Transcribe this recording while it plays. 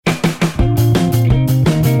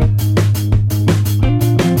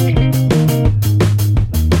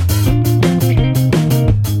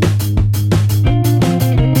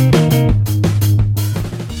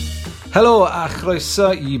croeso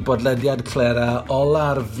i bodlediad Clera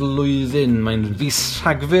ola'r flwyddyn. Mae'n fis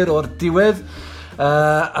Rhagfyr o'r diwedd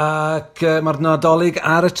ac mae'r Nadolig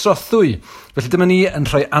ar y trothwy. Felly dyma ni yn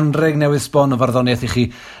rhoi anreg newydd sbon o farddoniaeth i chi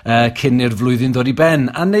cyn i'r flwyddyn dod i ben.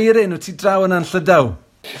 A Neirin, wyt ti draw yna'n Llydaw?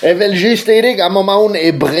 Fel just Eirig, am o mawn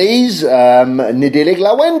e breiz, Nadolig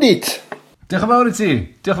lawen dit. Diolch yn fawr i ti.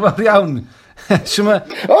 Diolch yn fawr iawn.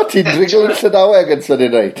 O, ti'n drigol yn Llydaweg yn sy'n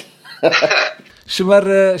dweud. Siwm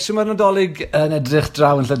mae'r Nadolig yn edrych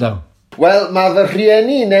draw yn Llydaw? Wel, mae fy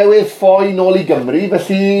rhieni newydd ffoi nôl i Gymru,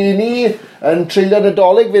 felly ni yn treulio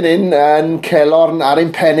Nadolig fan hyn yn Celorn ar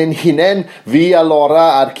ein pen ein hunain, fi a Laura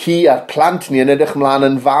a'r ci a'r plant, ni yn edrych ymlaen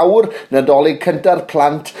yn fawr, Nadolig cynta'r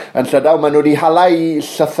plant yn Llydaw. Maen nhw wedi hala i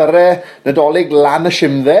llythyrau Nadolig lan y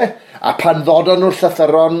simdde, a pan ddodon nhw'r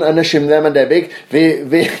llythyron yn y simdde, mae'n debyg,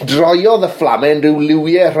 fe droiodd y fflamen rhyw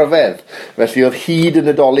liwiau rhyfedd. Felly oedd hyd y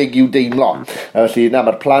Nadolig i'w deimlo. Felly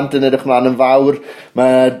mae'r plant yn edrych ymlaen yn fawr.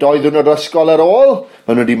 Mae 2 ddiwrnod o ysgol ar ôl.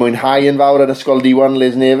 Maen nhw wedi mwynhau yn fawr yn ysgol Diwan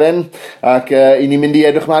Lesnefen. Ac i ni'n mynd i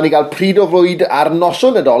edrych ymlaen i gael pryd o flwyd ar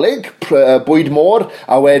noson Nadolig, bwyd môr,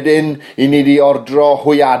 a wedyn i ni wedi ordro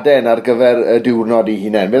hwyaden ar gyfer y diwrnod i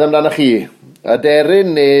hunain. Beth amdano chi?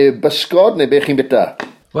 Aderyn neu bysgod neu be chi'n bita?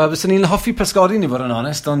 Wel, fyswn ni'n hoffi pysgodi ni fod yn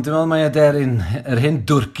onest, ond dim ond mae aderyn yr hyn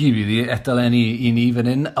dwrci fi etaleni i ni fan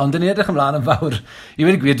hyn, ond dyn ni edrych ymlaen yn fawr. I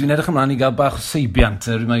wedi gwir, dwi'n edrych ymlaen i gael bach o seibiant,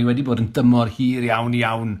 mae wedi bod yn dymor hir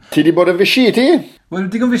iawn. Ti wedi bod yn fysi, ti? Wel,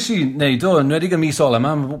 digon fysi, neu do, yn wedi yn mis ola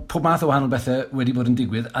yma, pob math o wahanol bethau wedi bod yn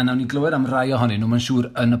digwydd, a nawn ni glywed am rai ohonyn nhw, mae'n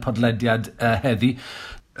siŵr yn y podlediad heddi.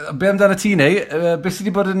 Be amdano ti, neu? Beth sydd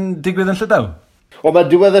wedi bod yn digwydd yn Llydaw? O, mae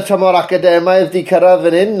diwedd y tymor academaidd wedi cyrraedd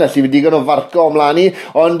fan hyn, felly fi digon o farco ymlaen i,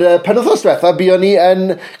 ond penwythnos diwetha, buon ni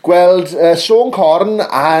yn gweld Sôn Corn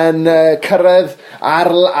a'n cyrraedd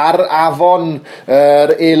ar afon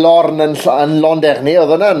Elorn yn Londegni.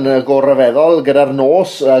 Oedd hwnna'n gorryfeddol gyda'r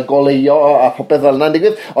nos, goleio a popeth fel yna'n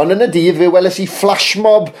digwydd, ond yn y dydd fe weles i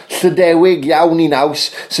flashmob Llydewig iawn i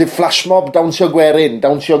naws, sef flashmob dawnsio gwerin,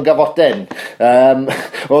 dawnsio gafoten.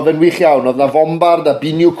 Oedd yn wych iawn, oedd na fombard a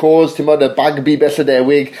biniw cos, ti'n modd, y bagbi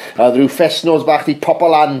Llydewig, a rhyw ffesnos bach di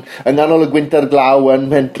popol lan yng nghanol y gwynter glaw yn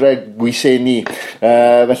Pentre Gwiseni.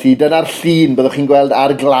 Felly dyna'r llun byddwch chi'n gweld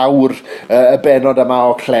ar glawr y benod yma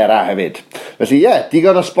o Clera hefyd. Felly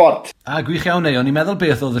digon o sport. A gwych iawn neu, o'n i'n meddwl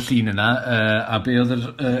beth oedd y llun yna, a be oedd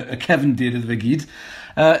y cefndir iddo fe gyd.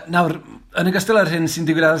 Nawr, yn ogystal â'r hyn sy'n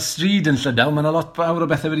digwydd ar y stryd yn Llydaw, mae'n a lot fawr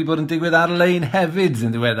o bethau wedi bod yn digwydd ar-lein hefyd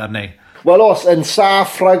yn ddiweddar neu. Wel os, yn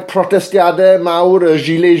saff rhag protestiadau mawr y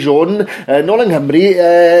Gilets Jaunes, nôl yng Nghymru,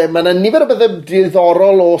 mae yna nifer o bethau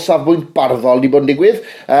diddorol o safbwynt barddol wedi bod yn digwydd.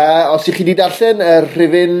 Os ych chi wedi darllen y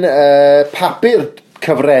rhifin papur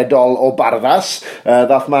cyfredol o Barddas,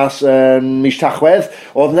 ddath mas mis Tachwedd,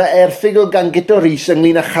 oedd yna erthygl gan Guto Rhys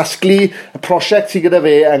ynglyn â chasglu y prosiect sydd gyda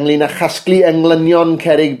fe ynglyn â chasglu englynion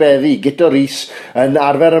Cerrig Beddi. Guto Rhys yn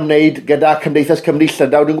arfer ymwneud gyda Cymdeithas Cymru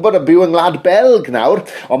Llydaw. Dwi'n gwybod y byw yng Ngwlad Belg nawr,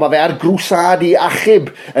 ond mae fe ar grwsad i achub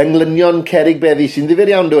englynion Cerrig Beddi sy'n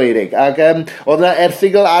ddifyr iawn dwi Eirig. Ac oedd yna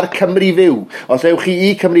erthygl ar Cymru Fyw. Os ewch chi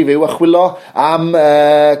i Cymru Fyw a chwilo am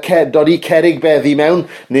dod i Cerrig Beddi mewn,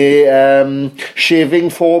 neu shaving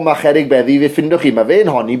foam a Cerrig Beddi, fe ffindwch chi, mae fe'n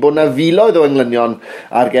honni bod yna filoedd o englynion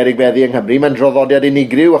ar Cerrig Beddi yng Nghymru. Mae'n droddodiad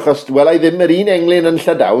unigryw, achos welai ddim yr un englyn yn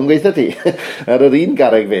Llydaw yn gweithio ti, ar yr un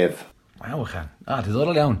garreg fedd. Waw,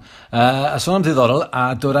 diddorol iawn. A sôn am diddorol, a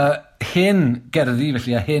dod â hen gerddi,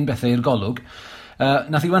 felly a hen bethau i'r golwg,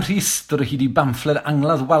 nath Iwan Rhys dod o hyd i bamffled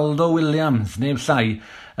angladd Waldo Williams, neb llai,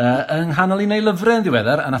 yng nghanol i neu lyfrau yn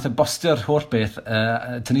ddiweddar, a nath e bostio'r holl beth,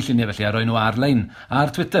 tynnu lluniau felly, a roi nhw ar-lein,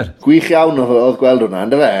 ar Twitter. Gwych iawn oedd gweld hwnna,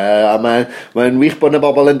 ynddo fe? A mae'n wych bod yna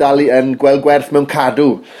bobl yn gweld gwerth mewn cadw.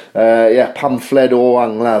 Pamffled o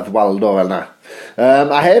angladd Waldo fel yna.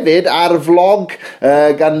 A hefyd ar vlog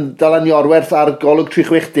gan Dylan Iorwerth ar Golwg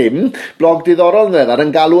 360, blog diddorol yn ddiweddar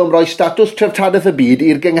yn galw am roi statws treftadaeth y byd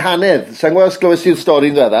i'r gynghanedd. Sa'n gwybod os glywes i'r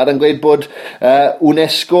stori yn ddiweddar yn gweud bod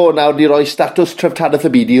UNESCO nawr wedi rhoi statws treftadaeth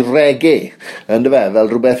y byd i reggae, ynddo fe,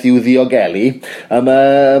 fel rhywbeth i'w ddiogelu.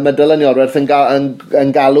 Mae Dylan Iorwerth yn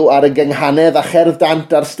galw ar y gynghanedd a cherdd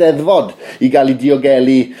dant ar Steddfod i gael ei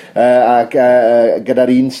diogelu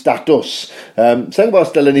gyda'r un statws. Sa'n gwybod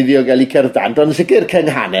os dylen ni ddiogelu cerdd dant, ond yn sicr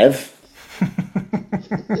cynghanedd.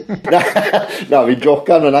 Na, fi'n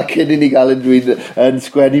jocan o'na cyn I ni gael yn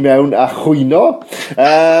sgwennu mewn a chwyno.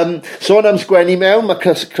 Sôn am sgwennu mewn, mae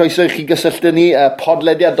croeso I chi gysylltu ni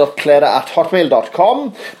podlediad.clera@hotmail.com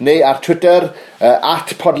neu ar Twitter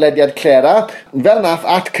 @podlediadclera. Fel nath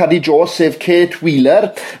 @Caddy Jo, sef Kate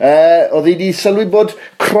Wheeler, oedd hi wedi sylwi bod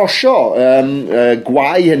crosio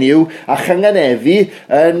gwau hynny yw a chynganeddi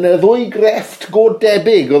yn ddwy grefft go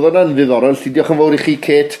debyg. Oedd hwnna'n ddiddorol. Diolch yn fawr I chi,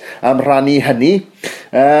 Kate, am rannu hynny.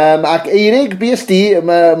 Ac Eirig BSD,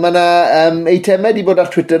 mae yna eitemau wedi bod ar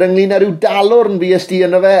Twitter ynglyn â ryw dalwrn BSD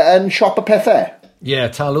yno fe yn Siop y Pethau. Ie,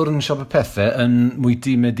 talwr yn Siop y Pethau yn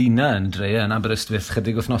Mwyty Medina yn dre yn Aberystwyth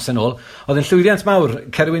chydig wythnos yn ôl. Oedd yn llwyddiant mawr.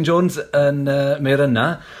 Cerwyn Jones yn meir yna.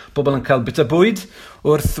 Bobl yn cael bit o bwyd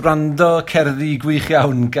wrth wrando cerddi gwych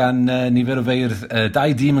iawn gan nifer o feirdd.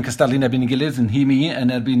 Dau dîm yn cystadlu yn erbyn I gilydd yn hym I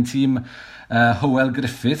yn erbyn tîm Howell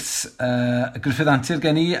Griffiths, Griffith Antur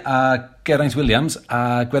gen I a Geraint Williams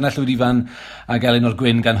a Gwenall Lwyd Ifan a Elinor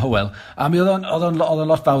Gwyn gan Howell. A mi oedd o'n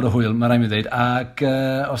lot fawr o hwyl, mae rhaid mi ddweud. Ac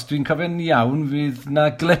os dwi'n cofio'n iawn, fydd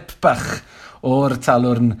na glip bach o'r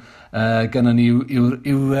talwrn gyda ni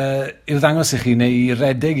i'w ddangos I chi neu I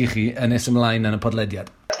redeg I chi yn nes ymlaen yn y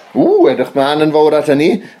podlediad. Edrych mlaen yn fawr at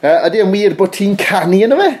hynny. Ydy yn wir bod ti'n canu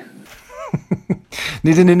yna fe?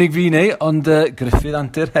 Nid yn unig fi neu, ond Griffith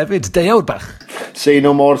Antur hefyd. Deiawr bach. Say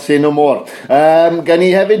no more, say no more. Gan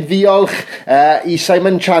I hefyd ddiolch I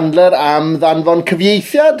Simon Chandler am ddanfon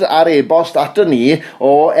cyfieithiad ar e-bost ato ni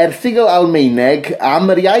o erthigol Almaeneg am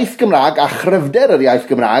yr iaith Gymraeg a chryfder yr iaith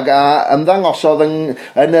Gymraeg a ymddangosodd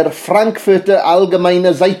yn yr Frankfurter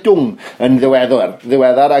Allgemeine Zeitung yn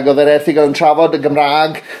ddiweddar ac oedd yr erthigol yn trafod y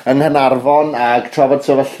Gymraeg yng Nghanarfon ac trafod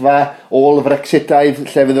sefyllfa ôl Frexitaidd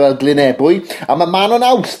llefydd fel Glynebwy a mae Manon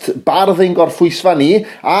Awst, bardd ein gorffwysfa ni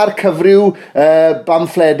a'r cyfryw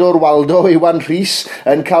bamffledwr Waldo Iwan Rhys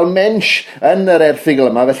yn cael mensh yn yr erthigol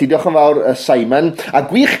yma, felly diolch yn fawr Simon. A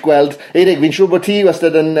gwych gweld, Eirig, fi'n siŵr bod ti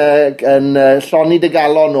wastad yn lloni dy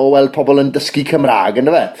galon o weld pobl yn dysgu Cymraeg,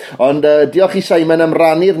 ynddo fe? Ond diolch I Simon am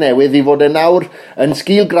rannu'r newydd I fod e nawr yn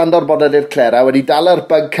sgil gwrando'r bodlediad Clera wedi dal ar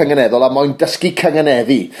byg cyngeneddol a moyn dysgu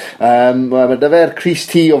cyngeneddi. Mae dyfer Chris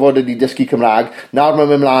T o fod wedi dysgu Cymraeg, nawr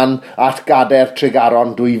mae'n mynd mlaen at Gader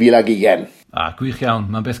Tregaron 2020. Gwych iawn,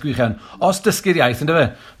 mae'n beth gwych iawn. Os dysgu'r iaith, ynddo fe,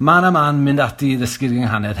 man a man mynd ati I ddysgu'r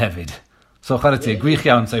gynghanedd hefyd. So, chwarae ti, gwych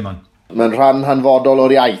iawn, Simon. Mae'n rhan hanfodol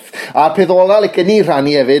o'r iaith. A peth ola licen ni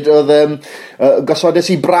rhannu hefyd oedd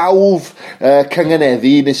gosodus I brawf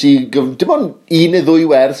cyngeneddi, nes I dim ond un neu ddwy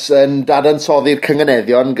wers yn dadansoddi'r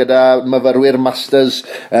cyngeneddion gyda myfyrwyr Masters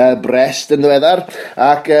Brest yn ddiweddar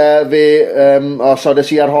ac fe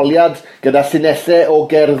osodus I arholiad gyda llinellau o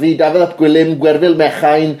gerddi Dafydd Ap Gwilym, Gwerfyl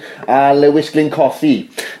Mechain a Lewis Glyn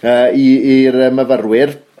Cothi i'r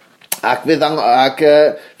myfyrwyr. Ac fe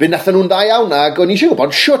nathon nhw'n dda iawn ac o'n I eisiau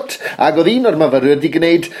gwybod siwt ac oedd un o'r myfyrwyr wedi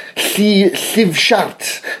gwneud llifsiart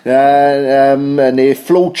neu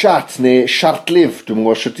flowchart neu siartlif, dwi'n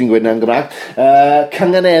gwybod siwt ti'n gweud na'n Gymraeg,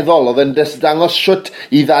 cyngeneddol oedd yn dangos siwt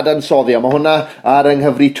I ddadansoddi a mae hwnna ar yng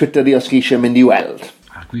nghyfri Twitter I os chi eisiau mynd I weld.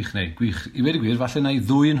 Gwych neu, gwych. I wedi gwir, falle na I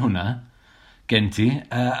ddwy yn hwnna gen ti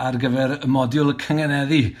ar gyfer y modiwl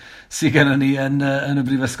cyngeneddi sydd gen ni yn y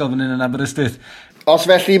brifysgol fan hyn yn Aberystwyth. Os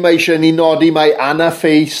felly mae eisiau ni nodi mae Anna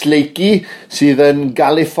Faye Slakey sydd yn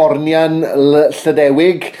Californian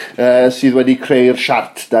Llydewig sydd wedi creu'r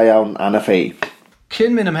siart da iawn Anna Faye.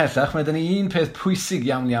 Cyn mynd ymhellach, mae dyn ni un peth pwysig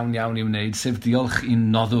iawn I wneud, sef diolch I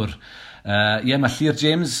noddwr. Mae Llyr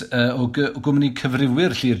James o gwmni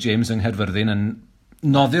cyfriwyr Llyr James yng Nghaerfyrddin yn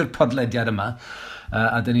noddi'r podlediad yma.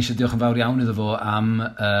 A dyn ni eisiau diolch yn fawr iawn iddo fo am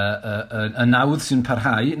y nawdd sy'n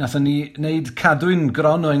parhau. Nathon ni wneud cadwyn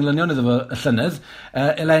gron o englynion iddo fo y llynedd.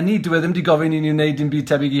 Eleni, dwi ddim wedi gofyn I ni wneud un byd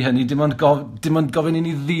tebyg I hynny, dim ond gofyn I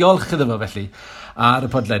ni ddiolch iddo fo felly ar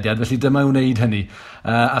y podlediad, felly dyma wneud hynny.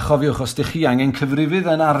 A chofiwch, os ydych chi angen cyfrifydd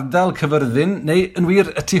yn ardal Cyfyrddin, neu yn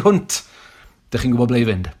wir y tu hwnt, ydych chi'n gwybod ble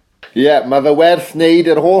I fynd. Mae fe werth wneud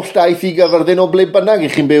yr holl daith I Gyfyrddin o ble bynnag I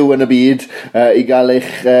chi'n byw yn y byd I gael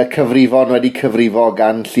eich cyfrifon wedi cyfrifo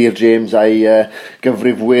gan Llyr James a'i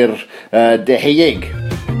gyfrifwyr deheuig.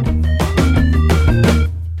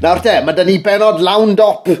 Nawr te, mae dyn ni benod lawn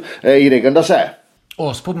dop Eirig, yn dos e?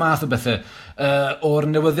 Os, pob math o bethau o'r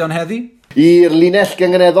newyddion heddi? I'r linell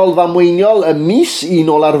gyngeneddol ddamweiniol y mis un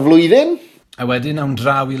ôl ar flwyddyn. A wedyn awn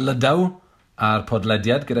draw I Lydaw a'r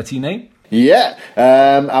podlediad gyda ti neu?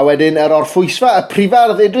 A wedyn yr orffwysfa, y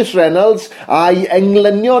prifardd Idris Reynolds a'i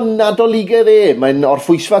englynion nadoligedd Mae'n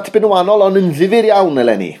orffwysfa tipyn o wahanol ond yn ddifyr iawn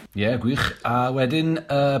eleni. Gwych. A wedyn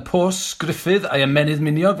Pws Griffith a'i ymenydd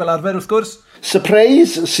miniog fel arfer wrth gwrs.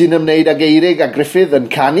 Surprise sy'n ymwneud ag Eirig a Griffith yn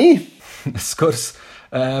canu. Sgwrs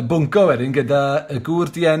bwnco wedyn gyda y gŵr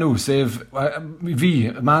di enw, sef fi,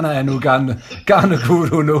 mae yna enw gan y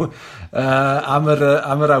gŵr hwnnw am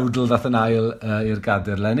yr awdl dath yn ail i'r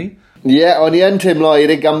gader, Lenny. Ie, o'n i yn teimlo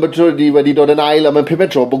Eirig am bod ni wedi dod yn ail am y 5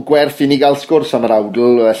 tro bod gwerth i ni gael sgwrs am yr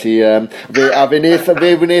awdl, felly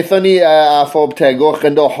fe wnaethon ni a phob tegwch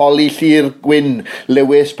yn doholi llir gwyn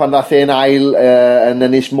Lewis pan ddath e'n ail yn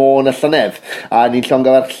Ynys Môn y llynedd, a ni'n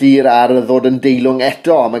llongyfarch llir ar ddod yn deilwng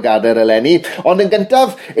eto am y gader eleni. Ond yn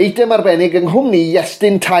gyntaf, eitem arbennig yng nghwmni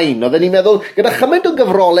Iestyn Tain, oedden ni'n meddwl gyda chymaint o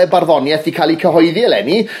gyfrolau barddoniaeth i cael eu cyhoeddi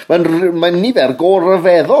eleni, mae'n nifer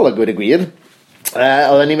gorfeddol a gweud y gwir.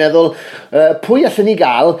 Oedden ni'n meddwl pwy allan ni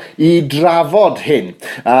gael i drafod hyn,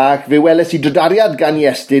 ac fe weles i drodariad gan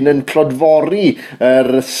Iestyn yn clodfori yr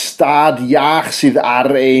stad iach sydd ar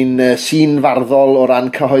ein sîn farddol o ran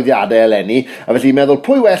cyhoeddiadau eleni, a felly meddwl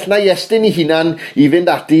pwy well na Iestyn i hunan i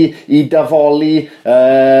fynd ati i dafolu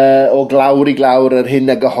o glawr i glawr yr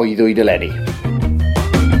hyn a gyhoeddwyd eleni.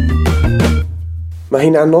 Mae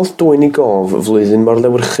hi'n anodd dwyn i gof flwyddyn mor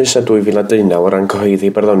lewyrchus a 2019 o ran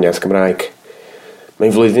cyhoeddi barddoniaeth Gymraeg.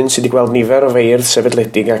 Mae'n flwyddyn sydd wedi gweld nifer o feirdd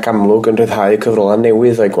sefydledig ac amlwg yn rhyddhau cyfrolau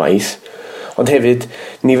newydd o'i gwaith, ond hefyd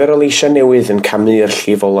nifer o leisiau newydd yn camu i'r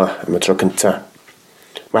llif ola am y tro cyntaf.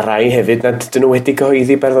 Mae rhai hefyd nad ydyn nhw wedi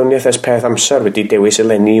cyhoeddi barddoniaeth ers peth amser wedi dewis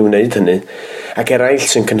eleni i wneud hynny, ac eraill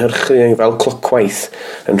sy'n cynhyrchu fel clocwaith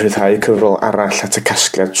yn rhyddhau cyfrol arall at y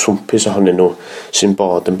casgliad swmpus ohonyn nhw sy'n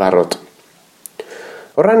bod yn barod.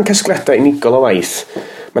 O ran casgliadau unigol o waith,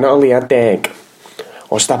 mae yna o leia 10.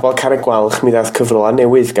 O stabl Carreg Gwalch mi ddaeth cyfrolau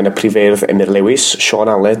newydd gan y prifeirdd Emyr Lewis, Siôn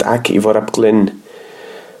Aled ac Ifor ap Glyn.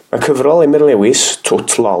 Mae cyfrol Emyr Lewis,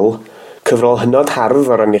 Twt Lol, cyfrol hynod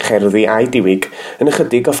hardd o ran ei cherddi a'i diwig, yn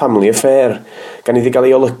ychydig o family affair, gan iddi gael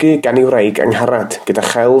ei olygu gan ei wraig Angharad, gyda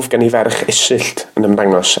chelf gan ei ferch Esyllt yn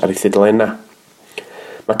ymddangos ar ei thudlenna.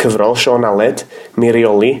 Mae cyfrol Siôn Aled,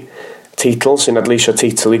 Mirioli, teitl sy'n adleisio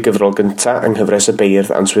teitl i gyfrol gyntaf yng nghyfres y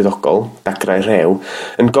beirdd answyddogol, Dagrau Rhew,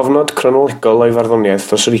 yn gofnod cronolegol o'i farddoniaeth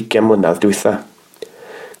dros yr 20 mlynedd diwetha.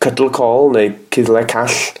 Cydl Col neu Cydle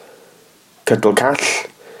Call, Cydl Call,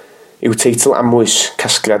 yw teitl amwys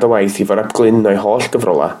casgliad o waith Ifor ap Glyn o'i holl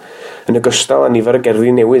gyfrola, yn ogystal â nifer o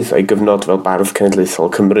gerddi newydd o'i gyfnod fel bardd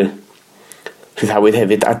cenedlaethol Cymru. Rhyddhawyd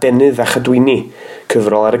hefyd Adenydd a Chadwini,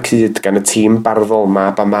 cyfrol ar y cyd gan y tîm barddol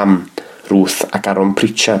Mab a Mam, Ruth ac Aron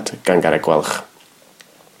Pritchard gan Garreg Gwalch.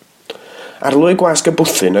 Arlwy Gwasg y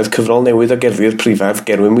Bwthyn oedd cyfrol newydd o gerddi'r prifedd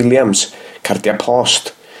Gerwyn Williams, Cardia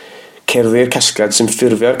Post. Cerddi'r casgliad sy'n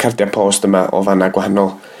ffurfio'r Cardia Post yma o fanna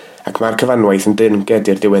gwahanol, ac mae'r cyfanwaith yn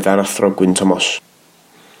deyrnged i'r diweddar Athro Gwyn Thomas.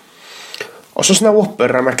 Os oes na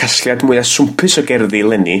wobr am y casgliad mwyaf swmpus o gerddi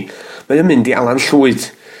eleni, mae yn mynd i Alan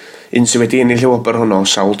Llwyd, un sydd wedi ennill y wobr honno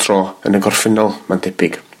sawl tro yn y gorffennol, mae'n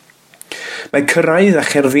debyg. Mae cyrraedd a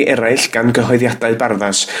cherddi eraill gan gyhoeddiadau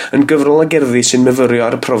barddas yn gyfrol o gerddi sy'n myfyrio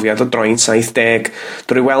ar y profiad o droi'n 70,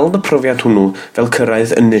 drwy weld y profiad hwnnw fel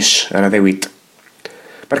cyrraedd ynys ar addewid.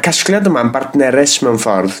 Mae'r casgliad yma'n bartneres mewn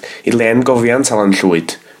ffordd i len gofiant Alan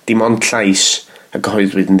Llwyd, dim ond llais a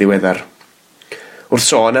gyhoeddwyd yn ddiweddar. Wrth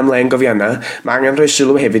sôn am len gofianna, mae angen rhoi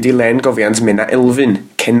sylw hefyd i len gofiant Mena Elfyn,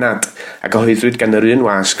 Cenad, a gyhoeddwyd gan yr un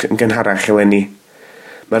wasg yn gynharach eleni.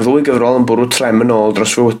 Mae'r ddwy gyfrol yn bwrw trem yn ôl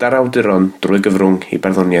dros fywydau'r awduron drwy gyfrwng i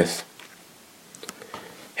barddoniaeth.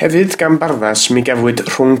 Hefyd gan barddas mi gafwyd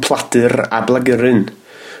Rhwng Pladur a Blagyryn,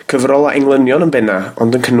 cyfrol o englynion yn benna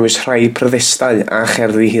ond yn cynnwys rhai pryddestau a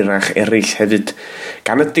cherddi hirach eraill hefyd,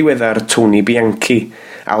 gan y diweddar Tony Bianchi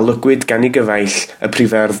a olygwyd gan ei gyfaill y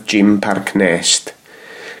prifyrdd Jim Park Nest.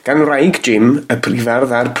 Gan wraig Jim, y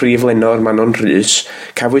prifardd a'r prif lenor Manon Rhys,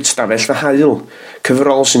 cafwyd Stafell na Haul,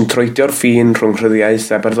 cyfrol sy'n troedio'r ffin rhwng rhyddiaeth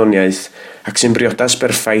a barddoniaeth ac sy'n briodas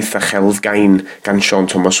berffaith a chelf gain gan Siôn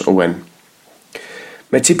Thomas Owen.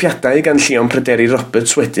 Mae tipiadau gan Llion Pryderi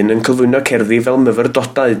Roberts wedyn yn cyflwyno cerddi fel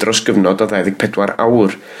myfyrdodau dros gyfnod o 24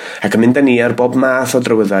 awr ac yn mynd â ni ar bob math o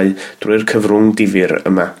drywyddau drwy'r cyfrwng difyr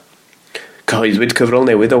yma. Cyhoeddwyd cyfrol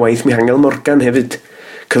newydd o waith Mihangel Morgan hefyd,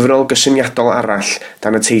 cyfrol gysyniadol arall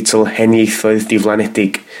dan y teitl Hen Ieithoedd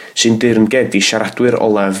Diflanedig, sy'n deyrnged i siaradwyr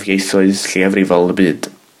olaf ieithoedd lleiafrifol y byd.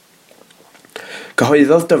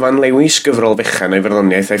 Cyhoeddodd Dyfan Lewis gyfrol fechan o'i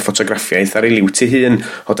farddoniaeth a'i ffotograffiaeth ar ei liwt ei hun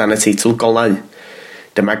o dan y teitl Golau.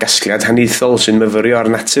 Dyma gasgliad haneithol sy'n myfyrio ar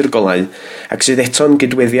natur golau ac sydd eto'n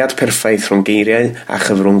gydweddiad perffaith rhwng geiriau a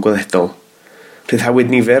chyfrwng gweledol.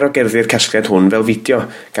 Rhyddhawyd nifer o gerddi'r casgliad hwn fel fideo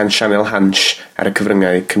gan Sianel Hansh ar y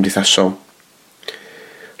cyfryngau cymdeithasol.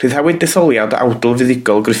 Rhyddhawyd detholiad o awdl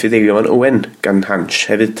fuddigol Gruffydd Eion Owen gan Hansh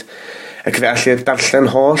hefyd, ac fe allir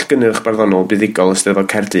darllen holl gynnyrch barddonol buddigol Eisteddfod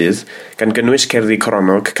Caerdydd gan gynnwys cerddi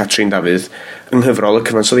coronog Catrin Dafydd yng nghyfrol y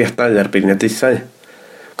cyfansoddiadau a'r beirniadaethau.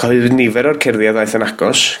 Cyhoeddwyd nifer o'r cerddi a ddaeth yn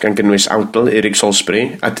agos, gan gynnwys awdl Eric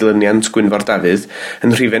Salisbury a dilyniant Gwynfor Dafydd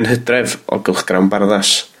yn rhifyn Hydref o gylchgrawn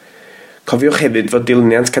Barddas. Cofiwch hefyd fod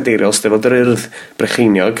dilyniant cadeiriol Steddfod yr Urdd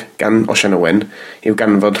Brycheiniog gan Osian Owen i'w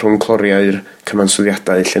ganfod rhwng cloriau'r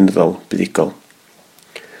cyfansoddiadau llenyddol buddigol.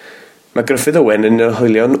 Mae Gruffydd Owen yn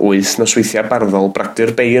arholion 8 nosweithiau barddol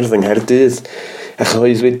Bragdyr Beirdd yng Nghaerdydd a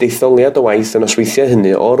chyhoeddwyd deitholiad o waith y nosweithiau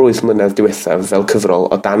hynny o'r 8 mlynedd diwethaf fel cyfrol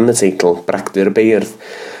o dan y teitl Bragdyr Beirdd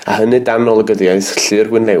a hynny dan olygyddiaeth Llyr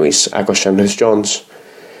Gwyn Lewis a Osian Rhys Jones.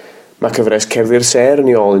 Mae cyfres Cerddi'r Ser yn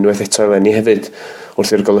ei ôl unwaith eto eleni hefyd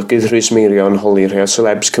wrth i'r golygydd Rhys Meirion holi rhai o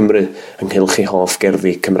celebs Cymru ynghylch ei hoff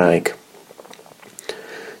gerddi Cymraeg.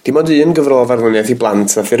 Dim ond un gyfrol o farddoniaeth i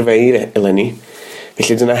blant a thirfeir eleni,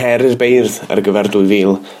 felly dyna her i'r beirdd ar gyfer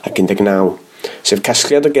 2019, sef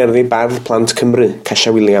casgliad o gerddi bardd plant Cymru,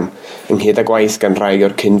 Casia William, ynghyd â gwaith gan rai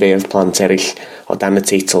o'r cynfeirdd plant eraill o dan y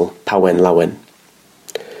teitl Pawen Lawen.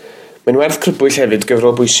 Mae'n werth crybwyll hefyd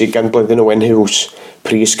gyfrol bwysig gan Bleddyn Owen Hughes,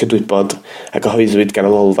 pris cydwybod a gyhoeddwyd gan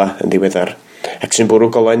y Lolfa yn ddiweddar, ac sy'n bwrw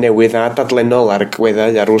golau newydd a dadlennol ar y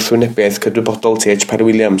gweddau ar wrthwynebiaeth cydwybodol T.H. Parry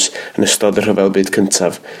Williams yn ystod y Rhyfel Byd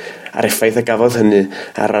Cyntaf, a'r effaith a gafodd hynny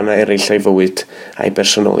ar rannau eraill o'i fywyd a'i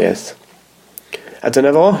bersonoliaeth. A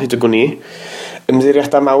dyna fo, hyd y gwni,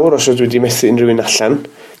 ymddiriadau mawr os ydw wedi methu unrhyw un allan,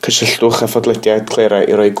 cysylltwch a phodlediad Clera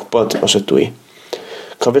i roi gwybod os ydw i.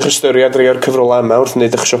 Cofiwch ystyried rhai o'r cyfrolau yma wrth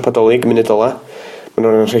wneud eich siopadolig munud ola, maen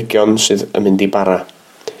nhw'n rhegion sydd yn mynd i bara.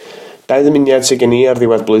 2 ddymuniad sydd gen i ar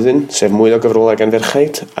ddiwedd blwyddyn, sef mwy o gyfrolau gan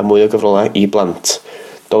ferchaid a mwy o gyfrolau i blant.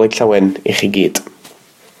 Dolig llawen i chi gyd.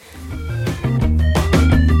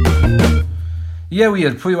 Ie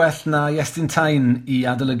wir, pwy well na Iestyn Tain i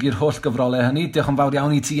adolygu'r holl gyfrolau hynny. Diolch yn fawr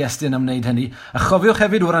iawn i ti Iestyn am wneud hynny. A chofiwch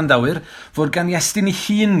hefyd wrandawyr fod gan Iestyn ei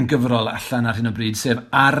hun gyfrol allan ar hyn o bryd, sef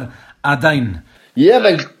Ar Adain. Ie,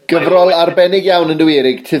 mae'n gyfrol arbennig iawn yn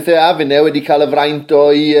dywerig. Tithau a finne wedi cael y fraint o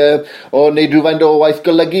wneud rhywfaint o waith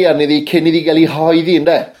golygu arni ddi cyn iddi gael ei hoeddi,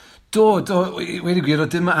 ynddo? Do, wedi gwir,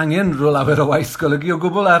 o dim angen rôl awer o waith golygu o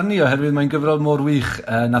gwbl arni, oherwydd mae'n gyfrol mor wych.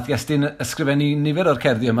 Nath Iestyn ysgrifennu nifer o'r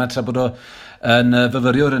cerddi yma, tra bod o yn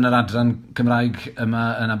fyfyriwr yn yr adran Cymraeg yma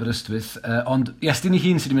yn Aberystwyth. Ond Iestyn ei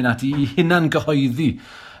hun sydd wedi mynd ati i hunan gyhoeddi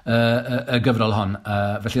y gyfrol hon.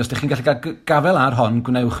 Felly os ydych chi'n gallu gafel ar hon,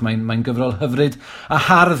 gwnewch, mae'n gyfrol hyfryd a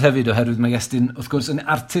hardd hefyd, oherwydd mae Iestyn wrth gwrs yn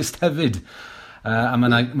artist hefyd. A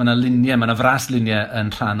mae yna luniau, mae yna fras luniau yn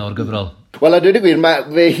rhan o'r gyfrol. Wel, a dweud y gwir,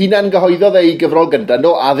 fe hunan gyhoeddodd ei gyfrol gyntaf,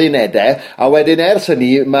 no addunedau, a wedyn ers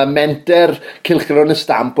hynny, mae menter Cylchgron y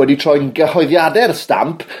Stamp wedi troi'n gyhoeddiadau'r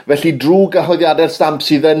stamp, felly drwy gyhoeddiadau'r stamp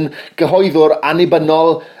sydd yn gyhoeddwr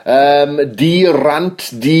annibynnol, di rant,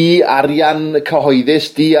 di arian cyhoeddus,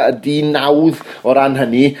 di nawdd o ran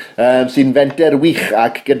hynny, sy'n fenter wych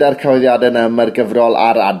ac gyda'r cyhoeddiadau yna mae'r gyfrol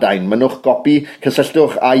Ar Adain. Mynwch gopi,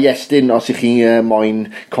 cysylltwch a Iestyn os ych chi moyn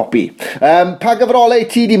copi. Pa gyfrolau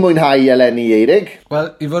ti di mwynhau eleni, Eirig? Wel,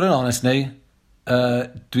 i fod yn onest neu,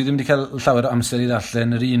 dwi ddim wedi cael llawer o amser i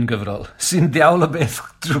ddarllen yr un gyfrol, sy'n diawl o beth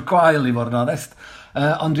drwy gwael i fod yn onest.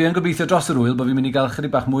 Ond dwi yn gobeithio dros yr wyl bod fi'n mynd i gael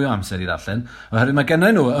chydig bach mwy o amser i ddarllen, oherwydd mae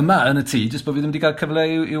gennau nhw yma yn y tŷ, jyst bod fi ddim wedi cael cyfle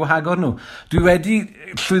i'w hagor nhw. Dwi wedi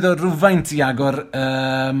llwyddo rhywfaint i agor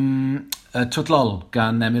Twtlol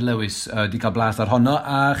gan Emyr Lewis, wedi cael blath ar honno,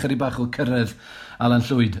 a chydig bach o cyrraedd Alan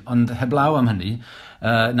Llwyd, ond heblaw am hynny,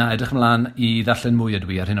 na edrych ymlaen i ddarllen mwy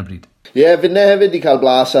ydw i ar hyn o bryd. Ie, finne hefyd wedi cael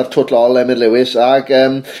blas ar Twtlol Emyr Lewis ac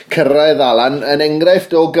cyrraedd Alan yn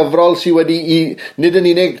enghraifft o gyfrol sydd wedi nid yn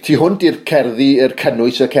unig tu hwnt i'r cerddi, i'r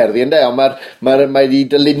cynnwys y cerddi, ynddo, ond mae wedi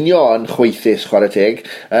dylunio yn chweithus, chwarae teg.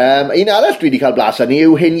 Un arall dwi wedi cael blas ar ni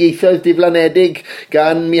yw Heniaethoedd Diflanedig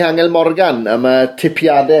gan Mihangel Morgan am y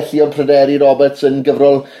tipiadau Llion Pryderi Roberts yn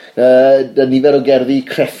gyfrol dy nifer o gerddi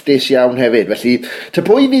crefftus iawn hefyd. Felly, ta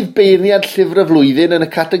pwy fydd beirniad llyfr y flwyddyn yn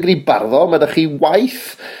y categori barddol, mae ydych chi waith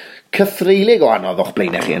cythreilig o anodd o'ch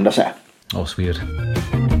blaenau chi, ynddo se? O, swir.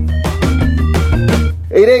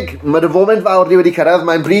 Eirig, mae'r foment fawr ni wedi cyrraedd,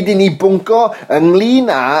 mae'n bryd i ni bwnco ynglyn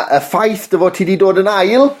â y ffaith dy fod ti wedi dod yn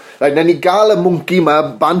ail. Rhaid, na ni gael y mwynci yma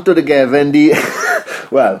bant o dy gefn di...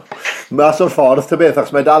 Wel, mas o'r ffordd ta beth,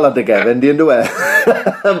 achos mae dal ar dy gefn di, ynddo e?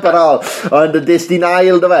 Yn parol. Ond dys di'n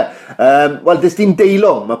ail, do fe? Wel, dys di'n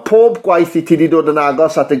deilwng. Mae pob gwaith i ti wedi dod yn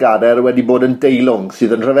agos at y gader wedi bod yn deilwng,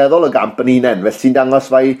 sydd yn rhyfeddol o gamp yn unen. Felly sy'n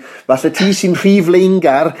dangos falle ti sy'n rhif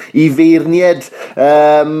leinggar i feirniad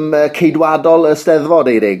ceidwadol y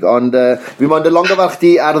Steddfod, Eirig. Ond fi moyn dy longyfarch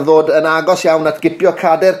ti ar ddod yn agos iawn at gipio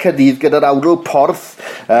cader Caerdydd gyda'r awdl Porth.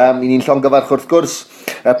 I ni'n llongyfarch wrth gwrs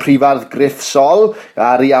y prifardd Griff Sol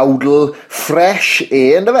ar ei awdl fresh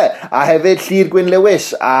ynddo fe. A hefyd Llyr Gwyn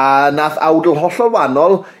Lewis, a nath awdl hollol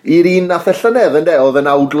wannol i'r un nath y llynedd, ynddo, oedd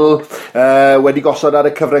yn awdl wedi gosod ar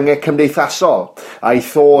y cyfryngau cymdeithasol. A'i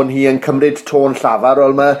thôn hi yn cymryd tôn llafar,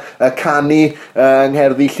 wel mae canu yng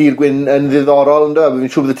Ngherddi Llyr Gwyn yn ddiddorol, ynddo.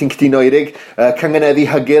 Fi'n siŵr bydde ti'n cytuno Eirig, cyngeneddu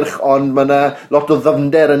hygyrch, ond mae yna lot o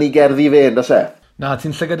ddyfnder yn ei gerddi fe, ynddo se? Na,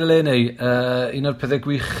 ti'n llygad y le neu. Un o'r pethau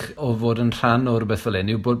gwych o fod yn rhan o rhywbeth fel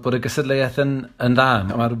hyn yw bod y gysadleuaeth yn dda.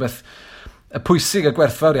 Mae rhywbeth pwysig a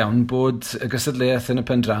gwerthfawr iawn bod y gysadleuaeth yn y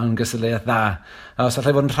pen draw yn gysadleuaeth dda. A os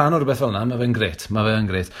allai fod yn rhan o rhywbeth fel yna, mae fe'n gret. Mae fe'n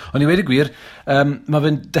gret. Ond i wedi gwir, mae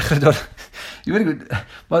fe'n dechrau dod...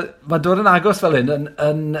 Mae dod yn agos fel hyn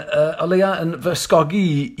o leia yn fy ysgogi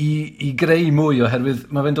i greu mwy oherwydd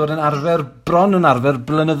mae fe'n dod yn arfer, bron yn arfer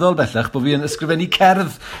blynyddol bellach bod fi'n ysgrifennu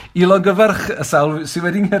cerdd i logyfarch y sawl sydd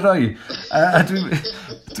wedi'n ngheroi. A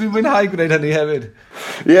dwi'n mwynhau gwneud hynny hefyd.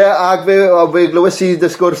 Ie, ac fe glywys i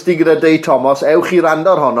dysgwrs di gyda Dei Thomas, ewch i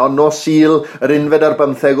rando ar honno nos Sul yr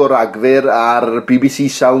 15 o Ragfyr ar BBC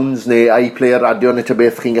Sounds neu iPlayer Radio neu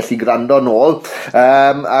beth chi'n gallu gwrando nôl.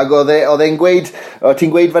 Ac oedd e'n gweud,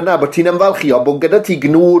 ti'n gweud fyna bod ti'n ymfalchio bod gyda ti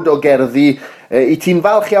gnwd o gerddi i ti'n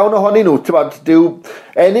falch iawn ohonyn nhw. Dyw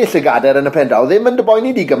ennill y gader yn y pendraw ddim yn dy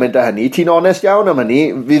boeni di gymaint â hynny. Ti'n onest iawn am hynny,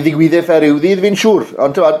 fydd ddigwyddith ryw ddydd fi'n siŵr.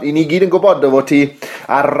 Ond i ni gyd yn gwybod o fod ti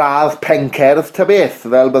ar radd pencerdd ta beth,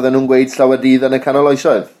 fel bydden nhw'n gweud llawer dydd yn y canol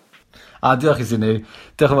oesoedd. A diolch i ti ni,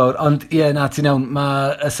 diolch yn fawr. Ond na, ti'n iawn,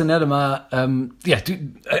 mae y syniad yma,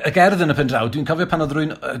 y gerdd yn y pen draw, dwi'n cofio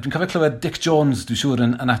clywed Dick Jones, dwi'n siŵr,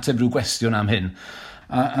 yn ateb rhyw gwestiwn am hyn.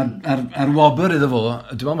 A'r wobr iddo fo,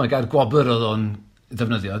 dwi'n meddwl mae gair gwobr oedd o'n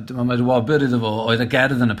ddefnyddio, dwi'n meddwl mae'r wobr iddo fo oedd y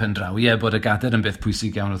gerdd yn y pen draw, bod y gader yn beth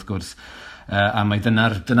pwysig iawn wrth gwrs. A mae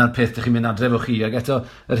dyna'r peth ydych chi'n mynd adref o chi. Ac eto,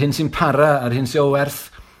 yr hyn sy'n para, a'r hyn sy'n o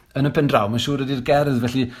werth yn y pen draw, mae'n siŵr ydy'r gerdd,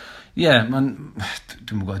 felly...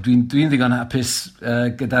 dwi'n ddigon hapus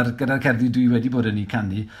gyda'r cerddi dwi wedi bod yn ei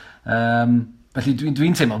canu. Felly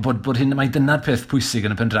dwi'n teimlo bod hyn mae dyna'r peth pwysig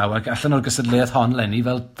yn y pen draw ac allan o'r gysadleuaeth hon Lenny,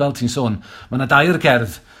 fel ti'n sôn. Mae yna 2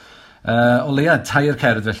 cerdd, o leia 2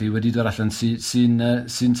 cerdd felly wedi dod allan sy'n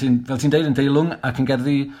fel ti'n deud, yn deilwng ac yn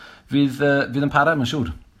gerddi fydd yn para, mae'n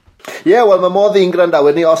siŵr. Ie, wel mae modd i'n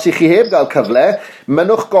grandawyr ni, os i chi heb gael cyfle,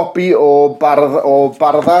 mynwch gopi o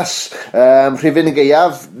barddas Rhifyn y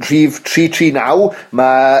Gaeaf, rhif 339,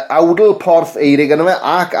 mae awdl Porth Eirig yna fe,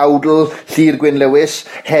 ac awdl Llyr Gwyn Lewis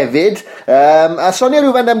hefyd. A sonia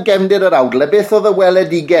rhywfaint am gefndir yr awdl, beth oedd y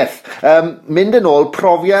weledigaeth? Mynd yn ôl,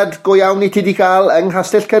 profiad go iawn i ti wedi cael yng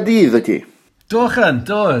Nghastell Caerdydd, wyt ti? Do.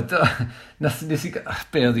 Nes i,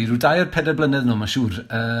 be oedd hi, rhyw 2-4 blynedd nhw, mae'n siŵr.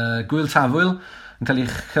 Gwyl Tafwyl, yn cael ei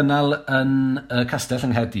chynnal yn castell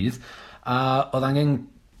yng Nghaerdydd, a oedd angen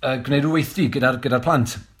gwneud rhyw weithdi gyda'r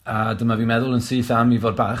plant. A dyma fi'n meddwl yn syth am i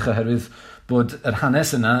fod bach, oherwydd bod yr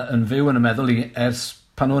hanes yna yn fyw yn y meddwl i ers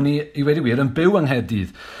pan o'n i wedi wir yn byw yng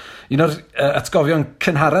Nghaerdydd. Un o'r atgofion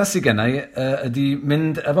cynhara sydd gennau ydy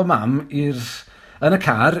mynd efo mam yn y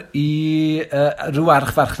car i rhyw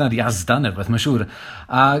arch farchnad i Asda neu beth, mae'n siŵr.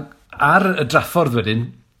 A ar y draffordd wedyn,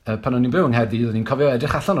 pan o'n i'n byw yng Nghaerdydd, o'n i'n cofio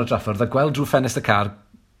edrych allan o'r draffordd a gweld drwy ffenest y car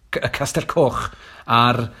y Castell Coch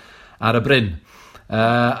ar y bryn.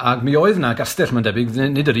 Ac mi oedd na gastell, mae'n debyg,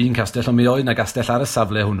 nid yr un castell, ond mi oedd na gastell ar y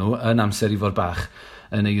safle hwnnw yn amser i fod bach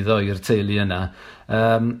yn eiddo i'r teulu yna.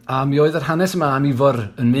 A mi oedd yr hanes yma am i fod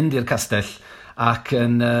yn mynd i'r castell ac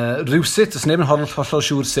yn rhywsut, os neb yn hollol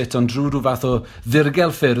siŵr sut, ond drwy rhyw fath o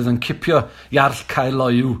ddirgel ffyrdd yn cipio iarll cael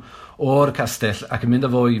loiw o'r castell ac yn mynd â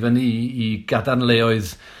fo i fyny i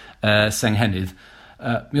gadarnleoedd Senghennydd.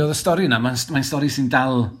 Mi oedd y stori yna, mae'n stori sy'n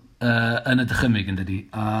dal yn y dychymyg yn dydi.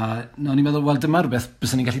 A o'n i'n meddwl, wel dyma rhywbeth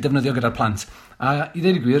bys ni'n gallu defnyddio gyda'r plant. A i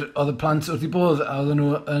ddweud y gwir, oedd y plant wrth i bodd a oedden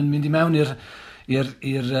nhw yn mynd i mewn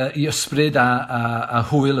i ysbryd a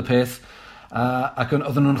hwyl y peth. Ac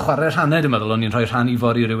oedden nhw'n chwarae rhannau, dwi'n meddwl, o'n i'n rhoi rhan i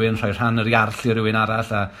for i rywun, rhoi rhan yr iarll i rywun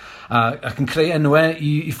arall, ac yn creu enwau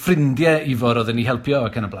i ffrindiau i for oedden ni helpio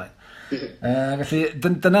ac yn y blaen. Felly,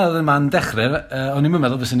 dyna oedd y man dechrau. O'n i'n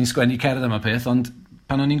meddwl fyswn ni'n sgwennu cerdd am y peth, ond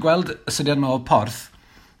pan o'n i'n gweld y syniad yma o Porth,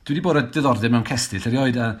 dwi wedi bod y diddordeb mewn cestyll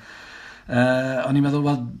erioed, o'n i'n meddwl,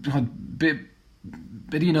 wel,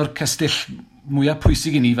 be di un o'r cestyll mwyaf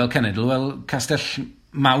pwysig i ni fel cenedl, wel, castell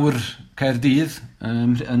mawr Caerdydd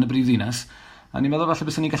yn y brifddinas, a ni'n meddwl falle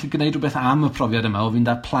bys ni'n gallu gwneud rhywbeth am y profiad yma o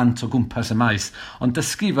fynd â plant o gwmpas y maes, ond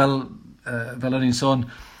dysgu fel o'n i'n sôn,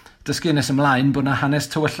 dysgu nes ymlaen bod yna hanes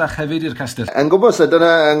tywyllach hefyd i'r castell. Yn gwybod, so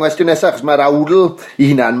dyna ngwestiwn nesaf, achos mae'r awdl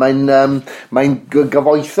i hunan, mae'n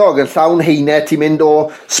gyfoethog, yn llawn heinau, ti'n mynd o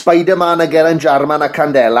Spider-Man a Geraint Jarman a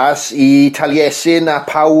Candelas i Taliesin a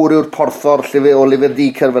Pawr yw'r porthor o Lyfr Du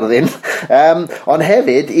Caerfyrddin. Ond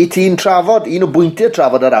hefyd, i ti'n trafod, un o bwyntiau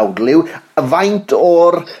trafod yr awdl yw, faint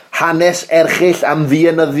o'r hanes erchill am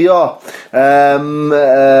ddienyddio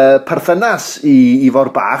perthynas i Ifor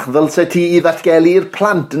Bach ddylse ti i ddatgelu'r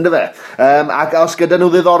plant, ynddo fe? Ac os gyda nhw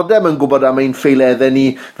ddiddordeb yn gwybod am ein ffeileddau ni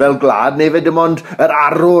fel gwlad, neu fe dim ond yr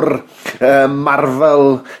arwr Marvel,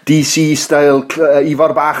 DC style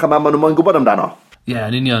Ifor Bach yma maen nhw'n gwybod amdano. Ie,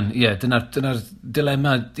 yn union. Ie, dyna'r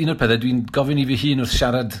dilema. Un o'r pethau dwi'n gofyn i fi hun wrth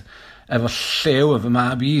siarad efo llew efo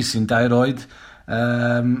mab i sy'n 2 oed. Y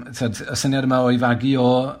syniad yma o ifagu o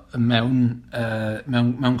mewn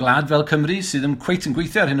gwlad fel Cymru sydd ddim cweit yn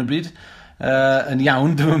gweithio ar hyn o bryd yn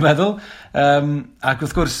iawn, dwi'n meddwl. Ac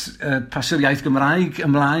wrth gwrs, pasio'r iaith Gymraeg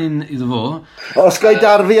ymlaen iddo fo. Os gai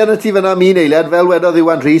darfu yn y ti fyna mi'n eiliad, fel wedodd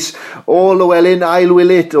Iwan Rhys, o Lywelyn ail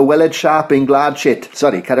wylit, o weled siap ein glad shit.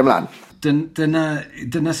 Sori, cer ymlaen.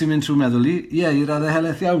 Dyna sy'n mynd trwy meddwl i. Ie, i raddau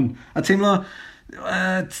heleth iawn. A teimlo,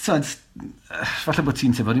 falle bod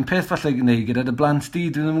ti'n tefod un peth falle gwneud gyda'r blant di,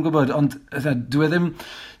 dwi ddim yn gwybod, ond dwi ddim...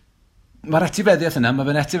 Mae'r etifeddiaeth yna, mae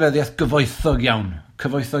fe'n etifeddiaeth gyfoethog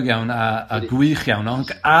iawn a gwych iawn,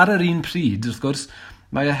 ond ar yr un pryd, wrth gwrs,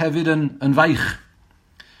 mae e hefyd yn faich.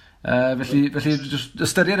 Felly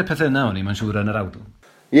ystyried y pethau yna o'n i, mae'n siŵr yn yr awdl.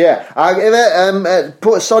 Ie, ac efe,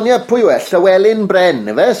 Sonia, pwy well, Llywelyn Bren,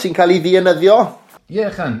 efe, sy'n cael ei ddienyddio? Ie,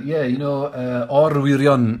 un o'r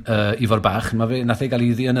wirion Ifor Bach, nath ei gael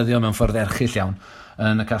ei ddienyddio mewn ffordd erchill iawn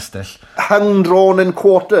yn y castell. Hung, drawn and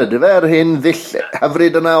quartered, efe, yr hyn ddill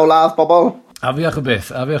hyfryd yna o ladd bobl? A fi a'ch o beth.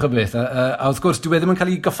 A wrth gwrs, dwi ddim yn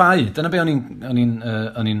cael ei goffau. Dyna be o'n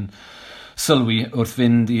i'n sylwi wrth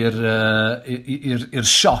fynd i'r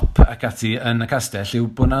siop ac ati yn y castell yw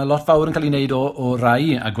bod yna lot fawr yn cael ei wneud o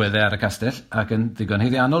rai agweddau ar y castell ac yn ddigon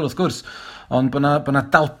heiddiannol wrth gwrs. Ond bod yna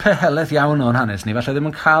dalpau heleth iawn o'n hanes ni, falle ddim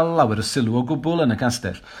yn cael lawer o sylw o gwbl yn y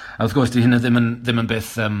castell. A wrth gwrs, di hynny ddim yn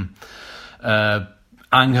beth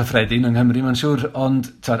anghyffredin yng Nghymru, mae'n siŵr, ond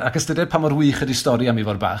ac ystyried pa mor wych ydi stori am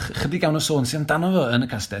Ifor Bach, chydig iawn o sôn sy'n amdano fo yn y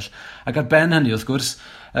castell, ac ar ben hynny, wrth gwrs,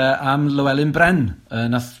 am Llywelyn Bren,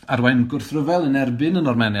 nath arwain gwrthryfel yn erbyn y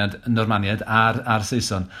Normaniad a'r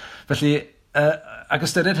Saeson. Felly, ac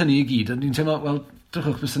ystyried hynny i gyd, ni'n teimlo, wel,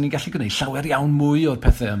 drwchwch, bys ni'n gallu gwneud llawer iawn mwy o'r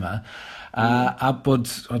pethau yma, a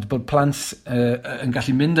bod plant yn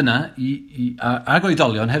gallu mynd yna, ag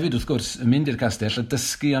oedolion hefyd, wrth gwrs, yn mynd i'r castell a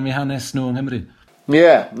dysgu am eu hanes nhw yng Nghymru.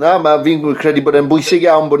 Ie, fi'n credu bod e'n bwysig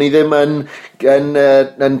iawn bod ni ddim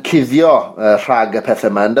yn cuddio rhag y pethau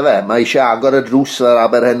yma, ynddo fe? Mae eisiau agor y drws ar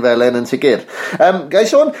Aberhenfelen yn sicr. Gai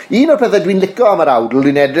sôn, un o'r pethau dwi'n licio am yr awdl,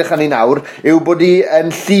 dwi'n edrych arni nawr, yw bod hi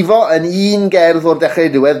yn llifo yn un gerdd o'r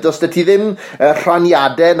dechrau diwedd, dos da ti ddim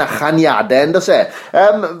rhaniadau na chaniadau, ynddo se?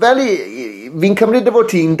 Fel fi'n cymryd y fod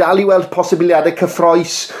ti'n dal i weld posibiliadau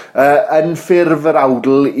cyffroes yn ffurf yr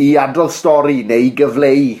awdl i adrodd stori neu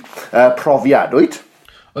gyfleu profiad, wyt?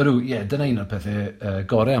 Ydw, ie, dyna un o'r pethau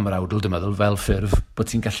gorau am yr awdl, dwi'n meddwl, fel ffurf, bod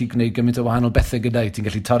ti'n gallu gwneud gymaint o wahanol bethau gyda'i. Ti'n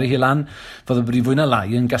gallu torri hi lan, fod o bod i fwy na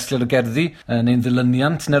lai yn gasgliad o gerddi, neu'n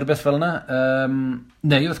ddilyniant neu rhywbeth fel yna.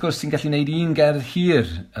 Neu, wrth gwrs, ti'n gallu gwneud un gerdd hir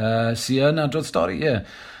sy'n adrodd stori, ie.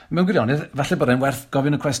 Mewn gwirionedd, falle bod e'n werth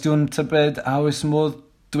gofyn y cwestiwn tybed a oes modd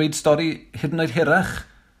dweud stori hyd yn oed hirach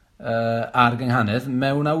ar gynghanedd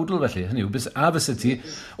mewn awdl felly. Hynny yw, a fysa ti,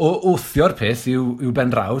 o wthio'r peth yw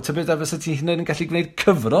ben raw, tybed a fysa ti hynny yn gallu gwneud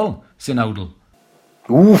cyfrol sy'n awdl.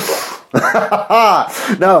 Wff!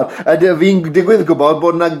 Nawr, fi'n digwydd gwybod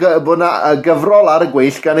bod na gyfrol ar y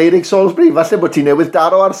gweill gan Eirig Salisbury. Falle bod ti newydd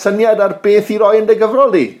daro ar syniad ar beth i roi yn dy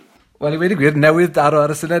gyfrol di? Wel, i wedi gwir, newydd daro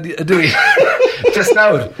ar y syniad ydw i. Just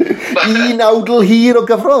nawr. Un awdl hir o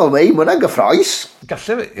gyfrol, mae hwnna'n gyffroes.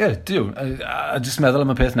 Galle, ie, diw. A jyst meddwl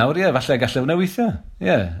am y peth nawr, ie, falle galle hwnna weithio.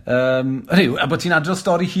 Ie. A bod ti'n adrodd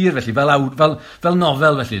stori hir felly, fel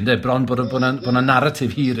nofel felly, ynddo, bron bod yna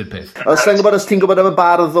narratif hir i'r peth. Os ti'n gwybod am y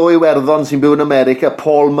bardd o Iwerddon sy'n byw yn America,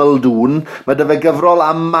 Paul Muldoon, mae dy fe gyfrol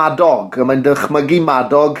am Madog, a mae'n dychmygu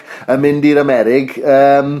Madog yn mynd i'r Amerig,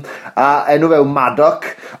 a enw fe yw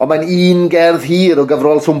Madoc, ond mae'n un gerdd hir o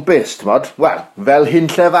gyfrol swmpus, ti'n modd? Wel, fel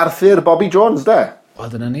Hunllef Arthur Bobby Jones, da?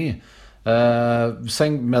 Wel, dyna ni.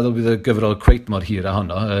 Sa'n meddwl bydd y gyfrol cweit mor hir a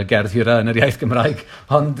honno, gerdd hira yn yr iaith Gymraeg,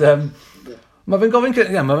 ond mae fe'n gofyn,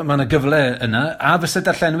 mae yna gyfle yna, a fysa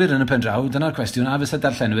darllenwyr yn y pen draw, dyna'r cwestiwn, a fysa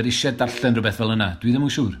darllenwyr eisiau darllen rhywbeth fel yna, dwi ddim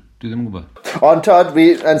yn siŵr. Dwi ddim yn gwybod. Ond Todd,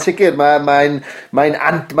 yn sicr,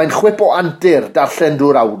 mae'n chwip o antur darllen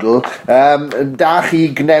drwy'r awdl. Da chi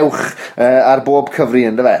gnewch ar bob cyfri,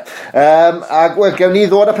 ynddo fe. Ac gewn ni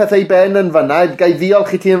ddod â pethau i ben yn fyna. Gai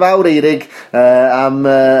ddiolch i ti yn fawr, Eirig,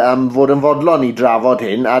 am fod yn fodlon i drafod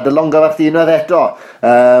hyn, a dy longa fath unwaith eto.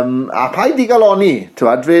 A paid i galoni,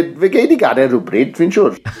 fe gei di gadael rhywbryd, fi'n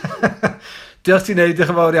siŵr. Diolch ti'n neud,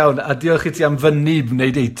 diolch yn fawr iawn, a diolch i ti am fyny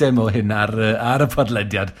wneud eitem o hyn ar y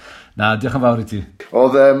podlediad. Na, diolch yn fawr i ti.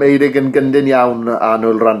 Oedd Meirig yn gyndyn iawn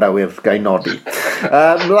anwyl randawyr, gai nodi.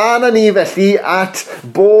 Mlaen â ni felly at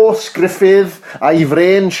Bos Griffith a'i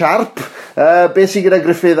Fren Siarp. Be sydd gyda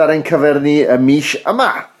Griffith ar ein cyfer ni y mis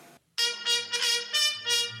yma?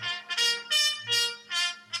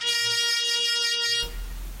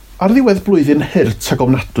 Ar ddiwedd blwyddyn hyrt ag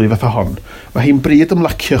ofnadwy fatha hon, mae hi'n bryd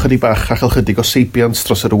ymlacio chydig bach a chael chydig o seibiant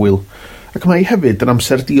dros yr wyl. Ac mae hi hefyd yn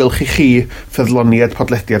amser diolch i chi ffeddloniad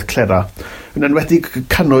podlediad Clera, yn enwedig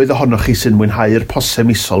cannoedd ohonoch chi sy'n mwynhau'r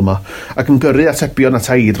posem isol yma, ac yn gyrru atebion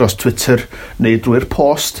at ai dros Twitter neu drwy'r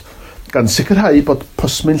post, gan sicrhau bod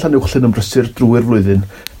posmyn Llanuwchlyn yn brysur drwy'r flwyddyn,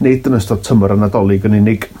 nid yn ystod tymor a Nadolig yn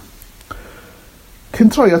unig.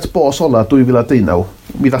 Cyn troi at Bos ola 2019,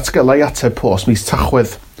 mi ddatgelai ateb post mis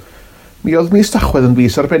Tachwedd. Mi oedd mis Tachwedd yn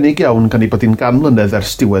fis arbennig iawn gan ei bod hi'n gan mlynedd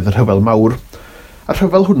ers diwedd yr Rhyfel Mawr. A'r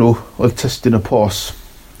rhyfel hwnnw oedd testyn y pos.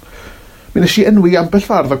 Mi nes i enwi ambell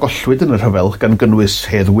fardd o gollwyd yn y rhyfel gan gynnwys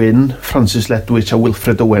Hedd Wyn, Francis Ledwich a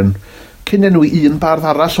Wilfred Owen, cyn enwi un bardd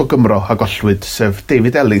arall o Gymro a gollwyd, sef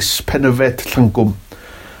David Ellis, Penyfed Llangwm,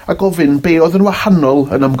 a gofyn be oedd yn wahanol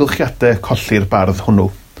yn amgylchiadau colli'r bardd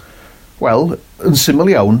hwnnw. Wel, yn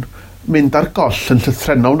syml iawn, mynd ar goll yn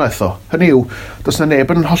llythrenol naeth o. Hynny yw, does na neb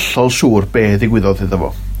yn hollol siŵr be ddigwyddodd iddo fo.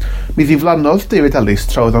 Mi ddiflannodd David Ellis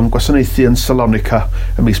tra oedd o'n gwasanaethu yn Salonica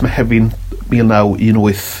ym mis Mehefin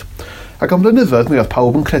 1918. Ac am blynyddoedd mi oedd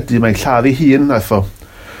pawb yn credu mai lladd ei hun naeth o.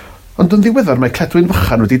 Ond yn ddiweddar mae Cledwyn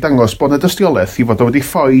Fychan wedi dangos bod na dystiolaeth i fod o wedi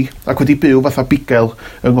ffoi ac wedi byw fatha bigel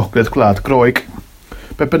yng Ngogledd Gwlad Groeg.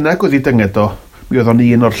 Be bynnag oedd ei dynged o, mi oedd o'n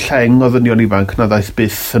un o'r lleng o ddynion ifanc na ddaeth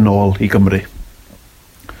byth yn ôl i Gymru.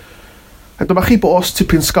 A dyma chi Bos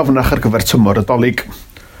tipyn sgofnach ar gyfer tymor y Dolig.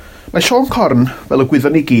 Mae Sean Corn, fel y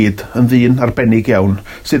gwyddon ni gyd, yn ddyn arbennig iawn,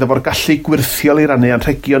 sydd efo'r gallu gwirthiol i rannu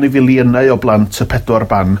anrhegion i filiynau o blant y 4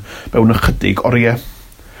 ban mewn ychydig oriau.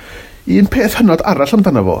 Un peth hynod arall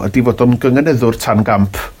amdano fo ydy fod o'n gyngeneddwr tan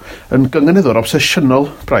gamp, yn gyngeneddwr obsesiynol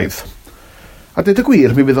braidd. A dweud y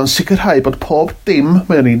gwir, mi fydd o'n sicrhau bod pob dim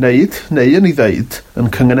mae o'n ei wneud neu yn ei ddeud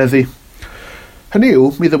yn cyngeneddu. Hynny yw,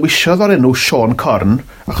 mi ddewisiodd o'r enw Sean Corn,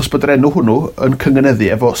 achos bod yr enw hwnnw yn cyngeneddu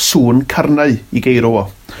efo sŵn carnau i geirw o.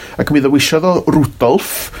 Ac mi ddewisiodd o Rudolf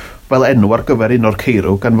fel enw ar gyfer un o'r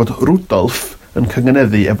ceirw, gan fod Rudolf yn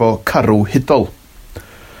cyngeneddu efo carw hudol.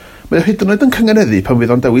 Mae o hyd yn oed yn cyngeneddu pan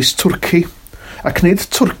fydd o'n dewis Twrci, ac nid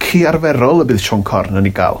Twrci arferol y bydd Sean Corn yn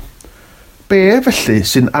ei gael. Be felly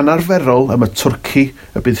sy'n anarferol am y Twrci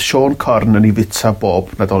y bydd Sean Corn yn ei fita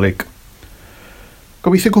bob Nadolig?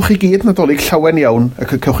 Gobeithio gwch chi gyd Nadolig llawen iawn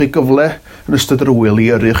ac y cewch chi gyfle yn ystod yr wyl i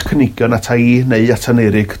yrru'ch cynigion ata i neu ata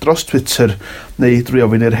Eirig dros Twitter neu drwy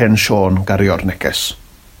ofyn i'r hen Sean gario'r neges.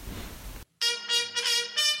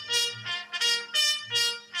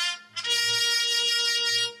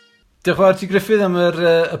 Diolch fawr ti Griffith am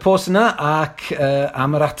y post yna ac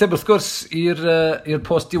am yr ateb wrth gwrs i'r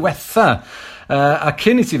post diwetha. A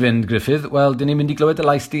cyn i ti fynd Griffith, wel, dyn ni'n mynd i glywed y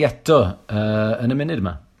lais di eto yn y munud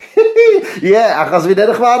yma. Ie, achos fi'n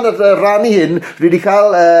edrych fan at rannu hyn, fi wedi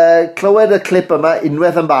cael clywed y clip yma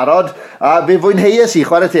unwaith yn barod, a fe fwynheuais i,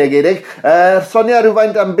 chwarae teg Eirig. Sonia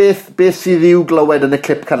rhywfaint am beth sydd i'w glywed yn y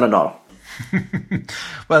clip canlynol.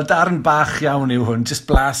 Wel, darn bach iawn yw hwn, jyst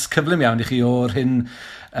blas cyflym iawn i chi o'r hyn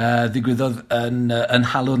ddigwyddodd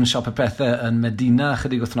yn halwr yn siop y pethau yn Medina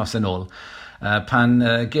chydig wythnos yn ôl. Pan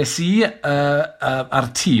ges i ar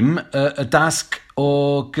tîm y dasg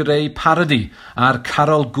o greu parodi ar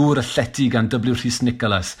Carol Gŵr y Llety gan W. Rhys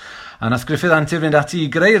Nicholas. A nath Griffith Antur fynd ati i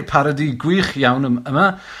greu'r parodi gwych iawn yma,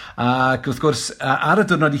 ac wrth gwrs ar y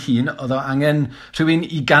diwrnod ei hun, oedd o angen rhywun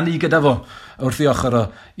i ganu gyda fo wrth i ochr o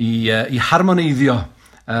i harmoneiddio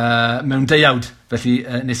mewn deuawd. Felly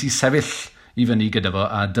nes i sefyll i fyny gyda fo,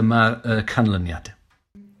 a dyma'r canlyniad.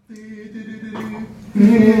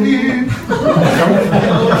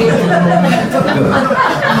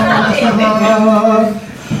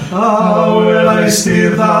 A welais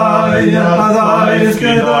ti'r ddau a ddaeth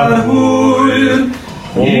gyda'r hwyr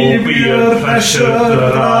o byr pressure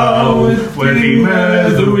yr awr wedi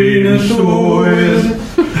meddwi'n llwyr.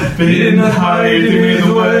 Bu'n rhaid i mi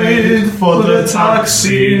ddweud fod y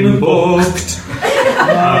tacsi'n booked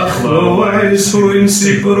a chlywais hwy'n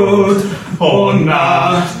sibrwd o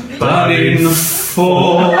na. Barin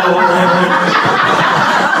ffôn.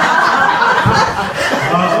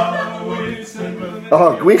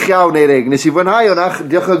 Gwych iawn, Eirig. Nes i fwynhau hwnna.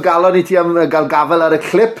 Diolch o galon i ti am gael gafel ar y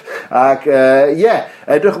clip. Ac,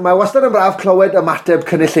 edrych, mae wastad yn braf clywed ymateb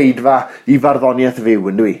cynulleidfa i farddoniaeth fyw,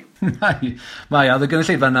 yn dwi? Mae, oedd y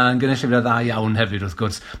gynulleidfa yna yn gynulleidfa dda iawn hefyd, wrth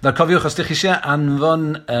gwrs. Nawr cofiwch, os ydych chi eisiau anfon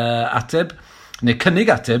ateb, neu cynnig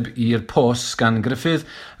ateb i'r post gan Griffith,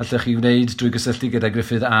 allwch chi wneud drwy gysylltu gyda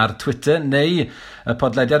Griffith ar Twitter, neu y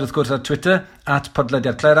podlediad wrth gwrs ar Twitter,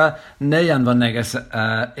 @podlediad Clera, neu anfon neges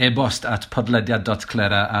e-bost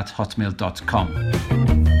podlediad.clera@hotmail.com.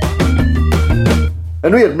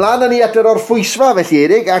 Yn wir, mlaen ni at yr orffwysfa felly,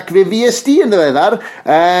 Eirig, ac fe fues di yn ddiweddar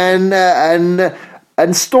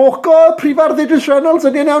yn stalko prifardd Idris Reynolds,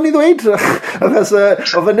 ydy'n iawn i ddweud? Achos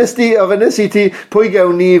ofynnes i ti pwy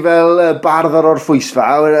gewn ni fel bardd yr orffwysfa,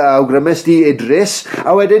 awgrymus di Idris,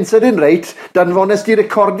 a wedyn sydyn reit, danfones di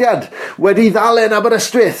recordiad wedi ddal yn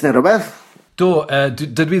Aberystwyth, neu rhywbeth? Do,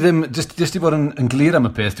 dydw i ddim, jyst i fod yn glir am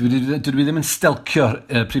y peth, dydw i ddim yn stelcio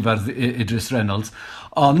prifardd Idris Reynolds,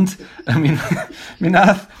 ond mi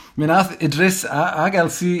nath Idris ag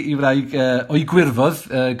Elsie i wraig o'i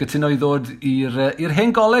gwirfodd gytuno i ddod i'r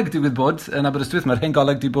hen goleg digwydd bod yn Aberystwyth. Mae'r hen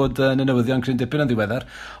goleg di bod yn y newyddion cryn dipyn yn ddiweddar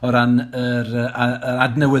o ran yr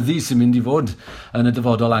adnewyddu sy'n mynd i fod yn y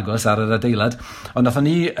dyfodol agos ar yr adeilad. Ond nathon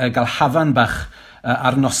ni gael hafan bach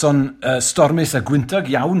ar noson stormus a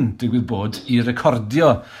gwyntog iawn digwydd bod i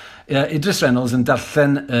recordio Idris Reynolds yn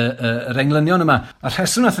darllen yr englynion yma. A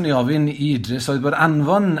rheswm nathon ni ofyn i Idris oedd bod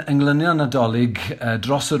anfon englynion Nadolig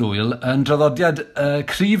dros yr wyl yn draddodiad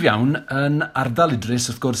cryf iawn yn ardal Idris,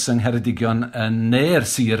 wrth gwrs yng Ngheredigion neu'r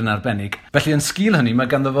sir yn arbennig. Felly yn sgil hynny mae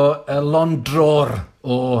ganddo fo lond dror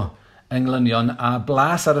o englynion a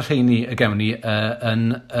blas ar y rheini y gewn ni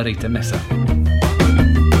yn yr eitem nesaf.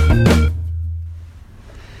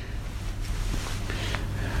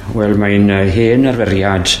 Wel, mae'n hen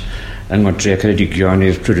arferiad yng Ngodre Ceredigion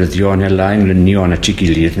i'r prydyddion hela englynion at ei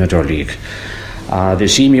gilydd Nadolig. A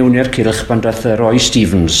ddes i mewn i'r cylch pan dath Roy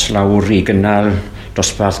Stevens lawr i gynnal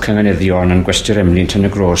dosbarth Cynganeddion yn Gwesty'r Emlyn Tan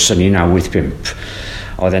y Gros yn 1985.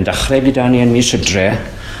 Oedd e'n dechrau gyda ni yn mis Hydre,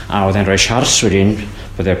 a oedd e'n rhoi siars wedyn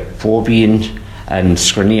bydde pob un yn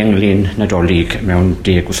sgwennu englyn Nadolig mewn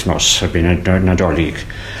 10 wythnos erbyn Nadolig.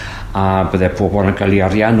 A bydde pobl yn cael ei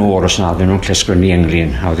arian o'r os nad nhw'n cael sgwennu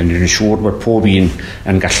englyn. A oedden ni'n siŵr bod pob un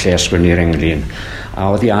yn gallu sgwennu'r englyn. A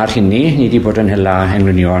oedd i ar hynny, ni wedi bod yn hela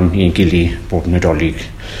englynion i'n gili bob Nadolig.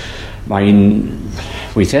 Mae'n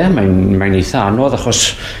eitha anodd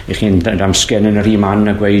achos i chi'n damsgen yn yr un man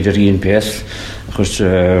a gweud yr un peth. Achos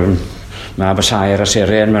mae Abersaer a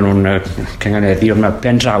Seren, maen nhw'n cynganeddu ond mae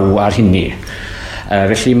pen draw ar hynny.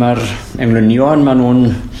 Felly mae'r englynion maen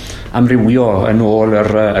nhw'n amrywio yn ôl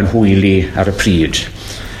yn hwyli ar y pryd.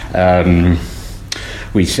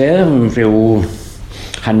 Weithiau, rhyw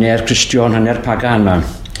hanner Cristion, hanner pagan yma.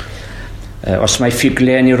 Os mae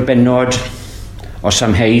ffuglen yw'r benod, os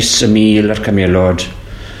amheus y mil yr camelod,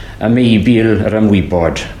 y meibil yr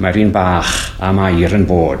ymwybod, mae'r un bach a mair yn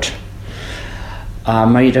bod. A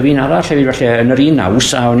mae da fi'n arall hefyd falle yn yr un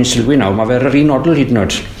naws, a o'n i'n sylwi naw, mae fe'r un odl hyd yn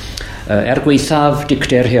oed. Gweithaf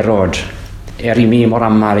dicter Herod, i mi mor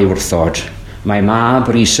amal ei wrthod, mae mab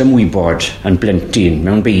rhys ymwybod yn blentyn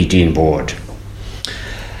mewn beidyn bod.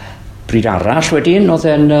 Bryd arall wedyn, oedd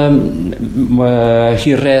e'n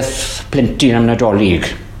hiredd plentyn am Nadolig.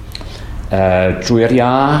 Drwy'r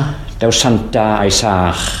ia, dew Santa a'i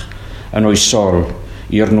sach, yn oesol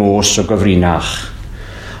i'r nos o gyfrinach.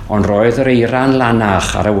 Ond roedd yr eiran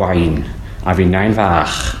lanach ar y wain, a finnau'n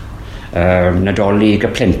fach, Nadolig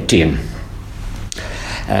y plentyn.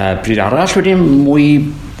 Bryd arall wedyn mwy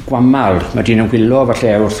gwamal, mae dyn nhw'n gwylio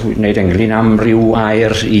falle wrth wneud englyn am ryw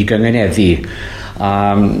air i gyngeneddu.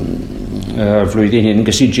 Flwyddyn hyn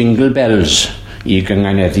gysi Jingle Bells i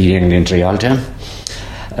gyngeneddu englyn dreial.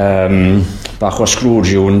 Bach o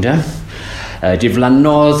Scrooge yw'n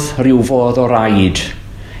diflannodd rhywfodd o raid,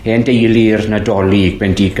 hen deulu'r Nadolig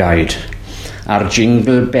bendigaid. Ar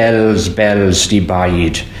Jingle Bells, bells di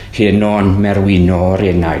baid, henon merwino'r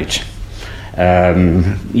enaid.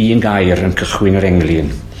 Un gair yn cychwyn yr englyn.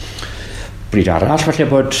 Bryd arall falle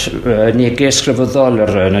bod neges grefyddol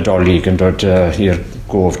yr Nadolig yn dod i'r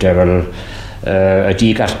gofder fel y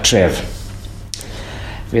digartref.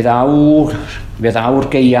 Fe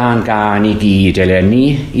ddaw'r geia'n gan i gyd eleni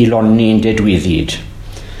i loni'n dedwyddid.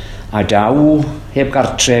 A daw heb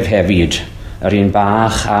gartref hefyd, yr un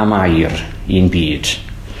bach a mair, un byd.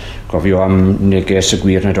 Gofio am neges y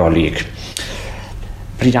gwir Nadolig.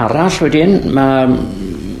 Bryd arall wedyn, mae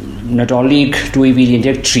Nadolig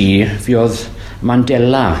 2013, fi oedd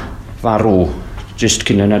Mandela farw jyst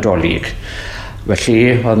cyn y Nadolig. Felly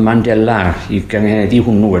oedd Mandela i gyngeneddu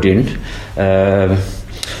hwnnw wedyn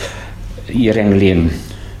i'r englyn.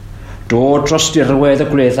 Dod dros dirwedd y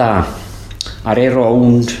gwledda ar ei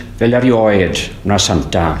rownd fel erioed na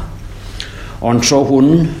Santa. Ond tro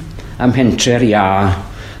hwn am hentre'r ia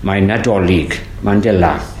mae'n Nadolig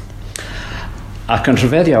Mandela. Ac yn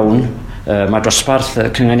rhyfedd iawn, mae dosbarth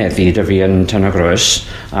cyngeneddu dy fi yn Tanygroes,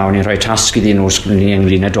 a o'n i'n rhoi tasg iddyn nhw sgwini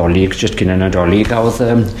englyn Nadolig, jyst cyn y Nadolig, a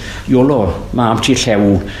oedd Iolo, mab ti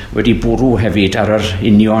Llew, wedi bwrw hefyd ar yr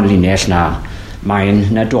union linell na. Mae'n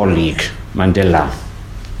Nadolig Mandela.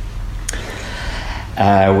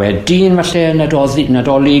 Wedyn falle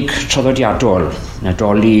Nadolig traddodiadol,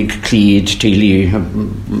 Nadolig Clud teulu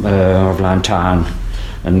o flaen tân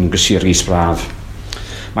yn gysurus braf.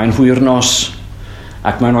 Mae'n hwyrnos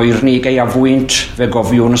ac mae'n oerni gaeafwynt fe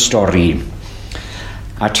gofiwn y stori,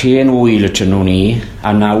 a ten wyl y tynw ni, a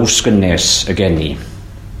naws gynnes y geni.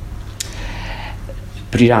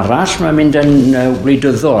 Bryd arall mae'n mynd yn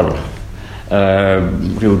wleidyddol,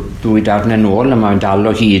 rhyw 2 darn yn ôl, a mae'n dal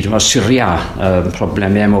o hyd, o Syria,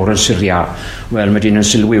 problemau mawr yn Syria. Wel, mae dyn yn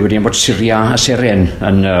sylwi wedyn bod Syria a Seren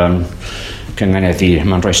yn cyngeneddu,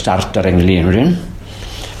 mae'n rhoi start ar englyn wedyn.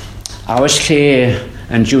 A oes lle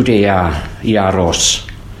yn Judea i aros,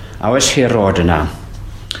 a oes Herod yna,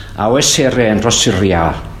 a oes Seren dros Syria,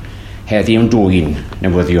 heddiw'n dwyn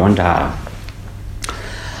newyddion da.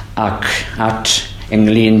 Ac at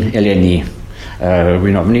englyn eleni,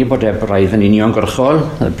 wy'n ofni bod braidd yn uniongyrchol,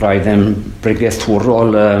 braidd yn bregeth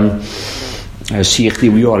twrol sych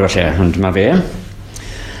ddiwiol falle, ond mae fe.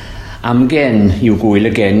 Amgen i'w gwyl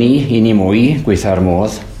y geni i ni mwy, gweitha'r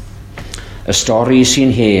modd, y stori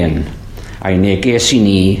sy'n hen, a'i neges i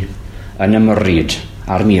ni yn ymyrryd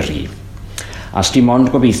a'r miri. A dim ond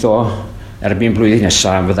gobeithio erbyn blwyddyn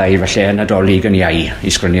nesaf fyddai falle Nadolig yn iau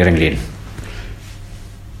i sgwennu'r englyn.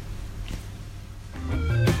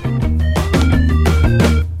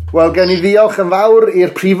 Wel, gen i ddiolch yn fawr i'r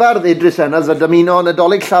prifardd Idris Reynolds a dymuno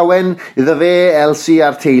Nadolig Llawen iddo fe, Elsie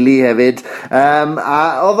a'r teulu hefyd. A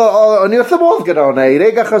o'n i wrth y modd gyda hwnna,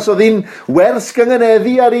 Eirig, achos oedd hi'n wers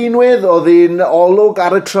gyngeneddu ar unwydd, oedd hi'n olwg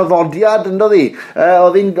ar y traddodiad, ynddo ddi.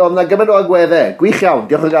 Oedd na gymaint o agweddau. Gwych iawn,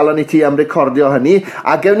 diolch o galon i ti am recordio hynny.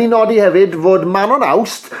 A gewn ni nodi hefyd fod Manon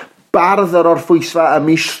Awst, bardd yr Orffwysfa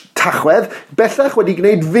ym mis Tachwedd, bellach wedi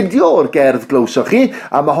gwneud fideo o'r gerdd glywsoch chi,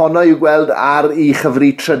 a mae honno i'w gweld ar ei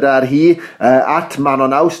chyfri trydar hi, at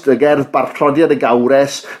Manon Awst, y gerdd Barclodiad y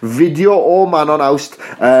Gawres, fideo o Manon Awst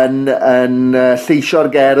yn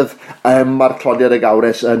lleisio'r gerdd Barclodiad y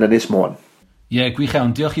Gawres yn Ynys Môn. Ie, gwych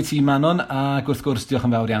iawn. Diolch i ti, Manon, a wrth gwrs diolch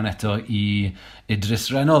yn fawr iawn eto i Idris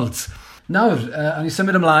Reynolds. Nawr, awn ni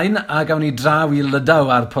symud ymlaen a gawn ni draw i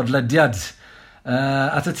Lydaw ar podlediad.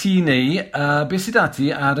 At y ti neu, beth sydd ati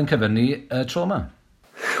ar yn cyfynnu tro yma?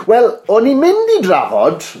 Wel, o'n i'n mynd i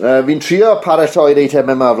drafod, fi'n trio paratoi'r eitem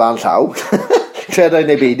yma o flaen llaw, credo'i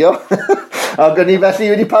neu beidio, ac o'n i felly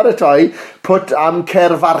wedi paratoi pwt am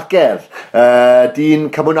Cerfarger, dyn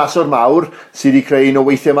cymwnaswr mawr sydd wedi creu un o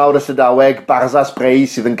weithiau mawr y Llydaweg, Barzas Brei,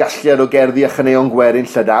 sydd yn galliad o gerddi a chaneuon gwerin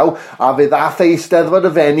Llydaw, a fe ddath ei steddfod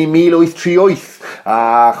y fenni 1838, a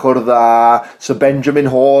chwrdd â Sir Benjamin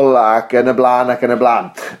Hall ac yn y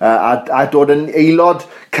blaen, a dod yn aelod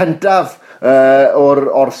cyntaf o'r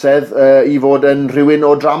orsedd i fod yn rhywun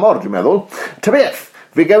o dramor, dwi'n meddwl. Ta beth,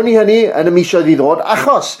 fe gewn ni hynny yn y misoedd i ddod,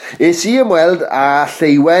 achos es i ymweld â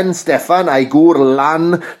Lleiwen Steffan a'i gŵr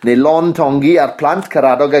Lan neu Lon Tongi a'r plant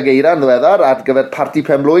Caradog ag Eira yn ddiweddar ar gyfer parti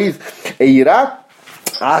penblwydd Eira.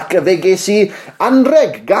 Ac fe ges i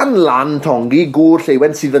anreg gan Lan Tongi, gŵr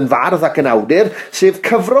Lleiwen sydd yn fardd ac yn awdur, sef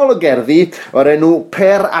cyfrol o gerddi o'r enw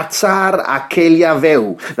Per Atsar a Celia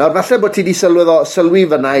Few. Nawr, falle bod ti wedi sylwi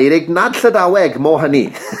fyna, Eirig, nad Llydaweg mo hynny.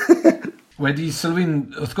 Wedi sylwi'n,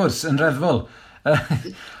 wrth gwrs, yn reddfol.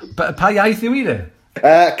 Pa iaith yw i de?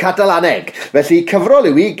 Catalaneg. Felly cyfrol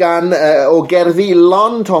yw i gan o gerddi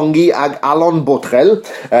Lon Tongi ag Alon Botchel.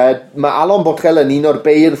 Mae Alon Botchel yn un o'r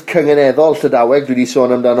beirdd cyngeneddol Llydaweg, dwi wedi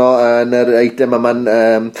sôn amdano yn yr eitem yma'n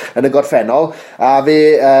yn y gorffennol, a fe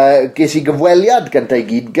ges i gyfweliad gyntaf i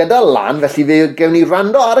gyd gyda Lan, felly fe gewn ni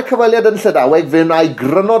rando ar y cyfweliad yn Llydaweg, fe wna i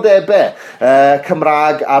grynodebau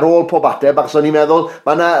Cymraeg ar ôl pob ateb, achos o'n i'n meddwl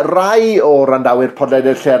mae yna rai o randawyr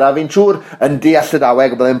podlediad llera fi'n siŵr yn deall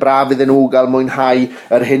Llydaweg, byddai'n braf iddyn nhw gael mwynhau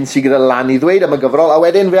yr hyn sydd gyda Lan i ddweud am y gyfrol, a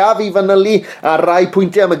wedyn fe a fi fanylu ar rai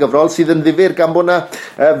pwyntiau am y gyfrol sydd yn ddifyr gan bod yna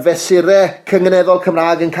fesurau cyngeneddol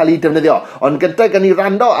Cymraeg yn cael ei defnyddio. Ond gyntaf gan i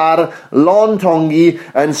rando ar Lon Tongi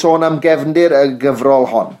yn sôn am gefndir y gyfrol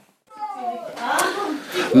hon.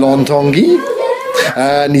 Lon Tongi,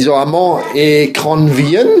 niso amo e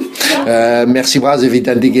cronfien, Merci braz evit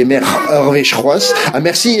an degemer Hervé Schroes. A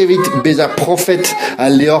merci evit beza profet a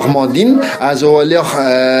Leor Mandin. A zo Leor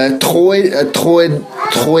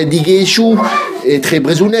troedigechou et très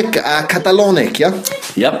brezounek a catalonek, ya?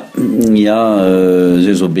 Ja,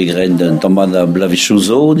 ze zo begred un tamad a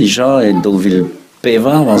blavichouzo déjà et dovil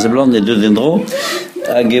peva, van ze blant et deux dendro.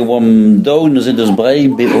 Hag e oam daou neus eus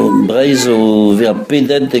breiz o ver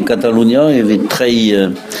pedet e Catalunya evet trei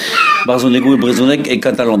barzonegou e brezonek e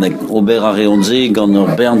katalanek. Ober a reonze gant ur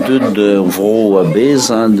bern tud vro a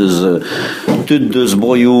bez, tud deus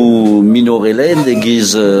broioù minorelet e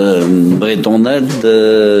giz bretonet,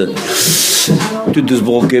 tud deus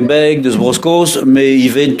bro Québec, deus bro Skos, me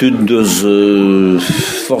ivet tud deus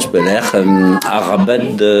force peler,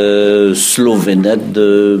 arabet, slovenet,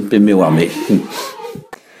 peme warme.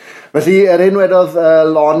 Felly, yr un wedodd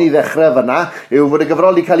Lon i ddechrau fyna yw fod y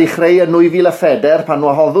gyfrol wedi cael ei chreu yn 2004 pan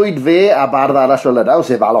wahoddwyd fe a bardd arall o Lydaw,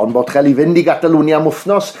 sef Alon Botchel, i fynd i Catalwnia am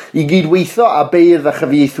wythnos i gydweithio a beirdd y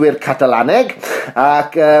chyfieithwyr Catalaneg,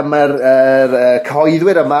 ac mae'r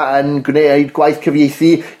cyhoeddwyr yma yn gwneud gwaith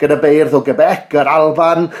cyfieithu gyda beirdd o Quebec, yr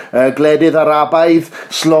Alban, Gwledydd Arabaidd,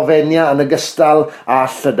 Slofenia yn ogystal a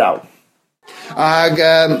Llydaw. Ac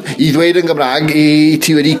i ddweud yn Gymraeg i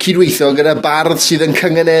ti wedi cydweithio gyda bardd sydd yn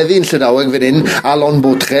cyngeneddu'n Llydaweg fan hyn, Alon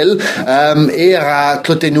Botchel, a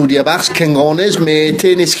clotenwdia bach, cyngones, me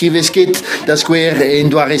te nesgrifesgyd da sgwer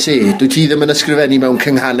ein dwaris e. Dwi ti ddim yn ysgrifennu mewn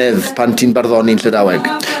cynghanedd pan ti'n barddoni'n Llydaweg?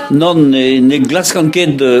 Non, ne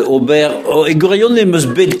glaskanket ober, e gwirion ne meus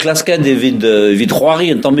bet klasket evit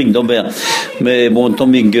c'hoari en tammig d'ober. Me bon,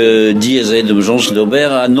 tammig diez de jonch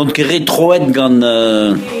d'ober, a non kere troet gant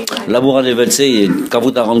laborat evelse,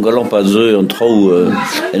 kavout a ran galant pa zeu an trou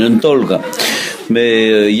en un tol, ka.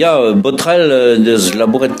 Me, Botchel deus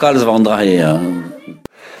laboret kalz va an drahe,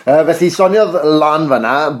 Felly soniodd Lon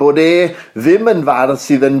fyna bod e ddim yn fardd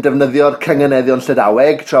sydd yn defnyddio'r cyngeneddion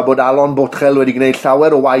Llydaweg, tra bod Alon Botchel wedi gwneud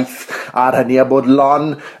llawer o waith ar hynny a bod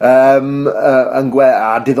Lon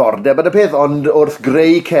a diddordeb yn y peth, ond wrth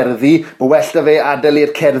greu cerddi, bod well da fe adael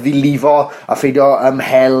i'r cerddi lifo a pheidio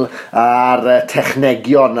ymhel ar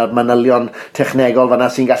technegion, ar manylion technegol fyna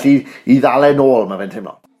sy'n gallu i ddalen ôl, mae fe'n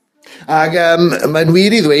teimlo. Ac mae'n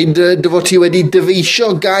wir i ddweud dy fod ti wedi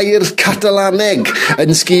dyfeisio gair Catalaneg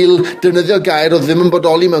yn sgil defnyddio gair o ddim yn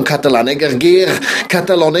bodoli mewn Catalaneg ar ger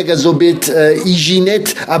Cataloneg a zobit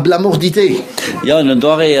iginet a blamordite. Ja, ne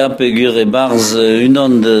doare a pegur e barz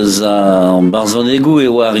unan deus a barzonegou e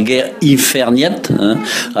war ger inferniet,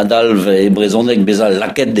 a dalv e brezonek bezal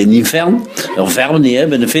laket den infern, ur fermni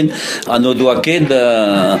ben fin, a no doa ket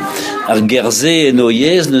ar gerze e no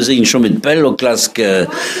yez, neuze in chomet pel o klask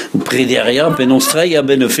prederia pen on strei a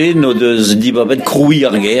ben fin no deus dibabet kroui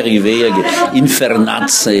ar ger i ve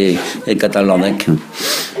infernats e katalanek.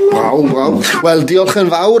 Braw. Wel, diolch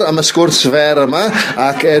yn fawr am y sgwrs fer yma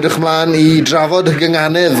ac edrych mlaen i drafod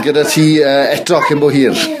gynganedd gyda ti eto cyn bo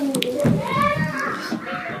hir.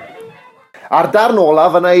 Ar darn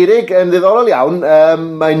olaf yna Eirig, yn ddiddorol iawn,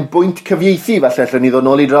 mae'n bwynt cyfieithu, falle lle ni ddod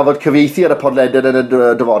nôl i drafod cyfieithu ar y podlediad yn y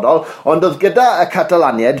dyfodol, ond oedd gyda y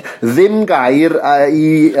Catalaniad ddim gair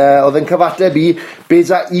oedd yn cyfateb i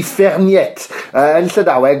beza ifferniet. Yn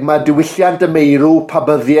Llydaweg mae diwylliant y meirw,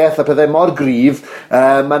 pabyddiaeth a pethau mor gryf,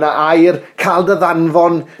 mae yna air cael dy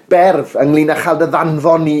ddanfon berf ynglyn â cael dy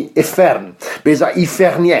ddanfon i uffern, beza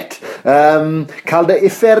ifferniet. Cael dy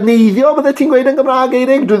ufferneiddio, bydde ti'n gweud yn Gymraeg,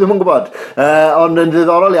 Eirig? Dwi ddim yn gwybod. Ond yn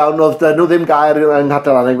ddiddorol iawn, oedd nhw ddim gair yng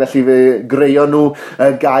Nghatalanig, felly fe greu nhw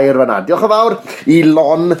gair fyna. Diolch yn fawr i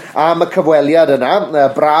Lon am y cyfweliad yna.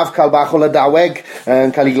 Braf cael bach o Lydaweg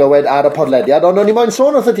yn cael ei glywed ar y podlediad, ond o'n i moyn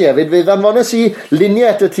sôn wrth y ti hefyd, fe ddanfones i luniau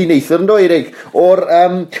at y ti neithwr, ynddo Eirig, o'r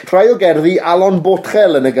rhai o gerddi Alon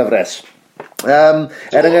Botchel yn y gyfres.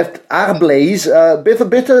 Enghraifft, ar Blaze, beth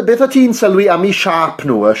o ti'n sylwi am i siap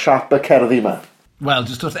nhw, y siap y cerddi yma? Wel,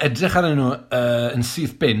 jyst wrth edrych arnyn nhw yn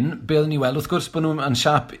syth bin, be oedden ni weld, wrth gwrs bod nhw'n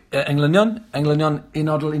siap englynion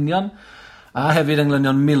unodol union, a hefyd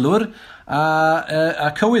englynion milwr,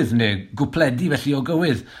 a cywydd, neu gwpledi felly o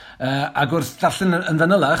gywydd. Ac wrth darllen yn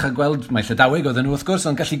fanylach a gweld, mae Llydaweg oedden nhw wrth gwrs,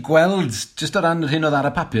 ond gallu gweld, jyst o ran yr hyn oedd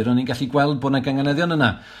ar y papur, o'n i'n gallu gweld bod yna gynganeddion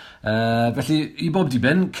yna. Felly, i bob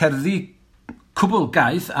diben, cerddi cwbl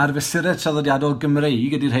gaeth ar fesurau traddodiadol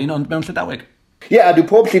Gymreig ydy'r rhain, ond mewn Llydaweg. A dwi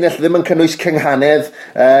pob llinell ddim yn cynnwys cynghanedd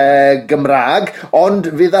Gymraeg, ond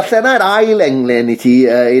fe ddarllen ar ail englen i ti,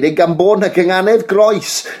 Eirig, gan bod na cynghanedd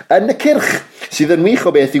groes yn y cyrch, sydd yn wych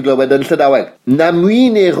o beth i'w glywed yn Llydaweg. Na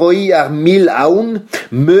mwyn e roi ar 1000 awn,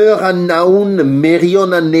 meur a nawn,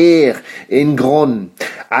 merion a ner, ein gron.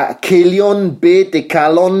 A celion bet e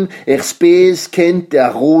calon, spes kent a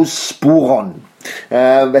ros sbwron.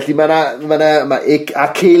 Felly mae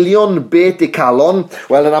acelion bet i calon.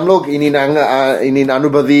 Wel, yn amlwg, i ni'n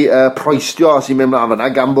anwybyddu proestio sy'n mynd mlaen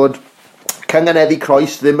fyna, gan bod cynganeddi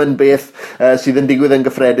croes ddim yn beth sydd yn digwydd yn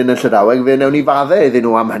gyffredin yn Llydaweg. Fe newn ni faddau iddyn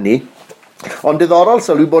nhw am hynny. Ond diddorol,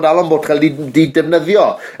 sylwi bod Alan Borchel di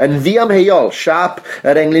defnyddio yn ddiamheuol siap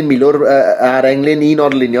yr englyn milwr a'r englyn un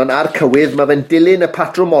o'r lunion a'r cywydd. Mae fe'n dilyn y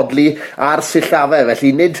patrwmodlu a'r sillafau,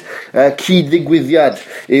 felly nid cyd-ddigwyddiad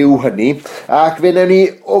yw hynny. Ac fe newn ni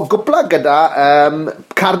o gwpla gyda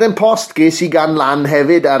carden post ges i gan lan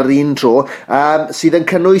hefyd ar un tro, sydd yn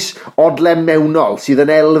cynnwys odlem mewnol, sydd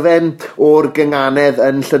yn elfen o'r gynganedd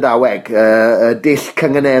yn Llydaweg, dull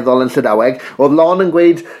cynganeddol yn Llydaweg. Oedd Lon yn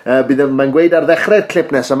gweud, mae'n gweud ar ddechrau'r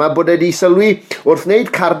clip nes yma bod wedi sylwi wrth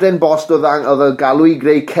wneud carden post oedd y galw i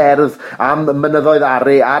greu cerdd am mynyddoedd ar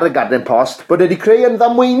y garden post, bod wedi creu yn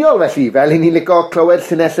ddamweiniol felly, fel i ni'n licio clywed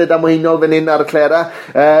llunellau ddamweiniol fan hyn ar y clera,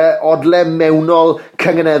 odlem mewnol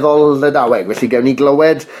cynganeddol Llydaweg. Felly gewn ni glywed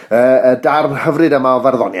y darn hyfryd yma o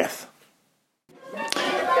farddoniaeth.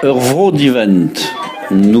 Ur vro divent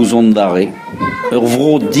nous on dare, ur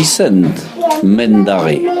vro dissent men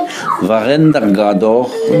dare, varen dar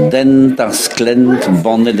gador, den tar sklent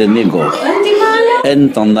baned en egor,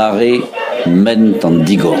 ent an dare, ment an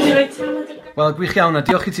digor. Wel, gwych iawn, a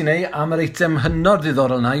diolch i ti neu am yr eitem hynod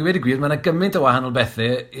ddiddorol yna. I wedi gwir, mae yna gymaint o wahanol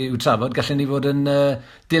bethau i'w trafod. Gallen ni fod yn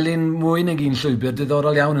dilyn mwy neu un llwybr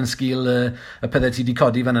diddorol iawn yn sgil y pethau ti wedi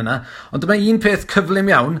codi fan yna. Ond dyma un peth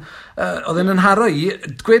cyflym iawn, oedd yn haro i,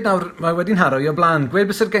 gwed nawr, mae wedi'n haro i o blaen,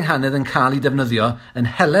 gwed bys yr gynghanedd yn cael ei defnyddio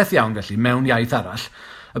yn heleth iawn felly mewn iaith arall.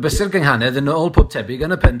 Y bys yr gynghanedd yn ôl pob tebyg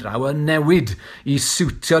yn y pen draw yn newid i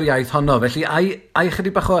siwtio'r iaith honno. Felly, ai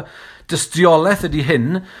chydig bach o dystiolaeth ydy hyn,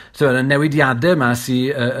 y newidiadau yma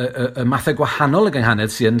sy'n y mathau gwahanol y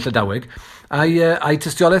gynghanedd sy'n Llydaweg, a'i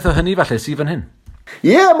tystiolaeth o hynny falle sy'n fan hyn?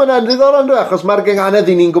 Ie, mae'n ddiddorol ynddo, achos mae'r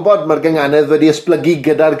gynghanedd i ni'n gwybod, mae'r gynghanedd wedi esblygu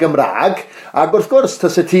gyda'r Gymraeg, ac wrth gwrs,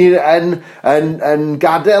 tysa ti yn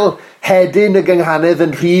gadael hedyn y gynghanedd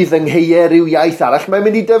yn rhydd yng ngheuer i'w iaith arall, mae'n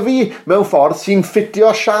mynd i dyfu mewn ffordd sy'n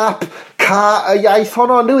ffitio siap ca y iaith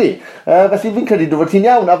honno, ynddo i. Felly fi'n credu fod ti'n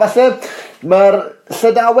iawn, a falle mae'r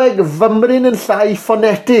Llydaweg fymryn yn llai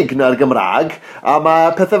ffonetig na'r Gymraeg, a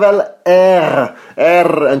mae pethau fel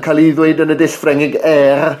yn cael ei ddweud yn y dull Ffrengig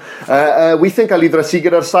weithio'n cael ei ddrysu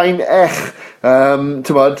gyda'r sain ech.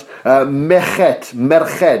 Merched,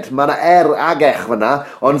 mae yna ag ech fyna,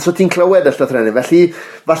 ond so ti'n clywed y llythrennau. Felly,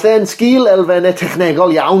 falle yn sgil elfennau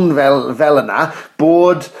technegol iawn fel yna,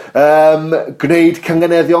 bod gwneud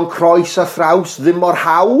cynganeddion croes a thraws ddim mor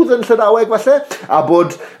hawdd yn Llydaweg falle, a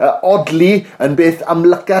bod odli yn beth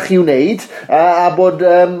amlycach i'w wneud, a bod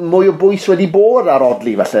mwy o bwys wedi bod ar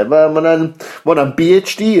odli falle. Mae hwnna'n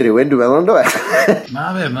PhD rhywun, dwi'n meddwl, ynddo e?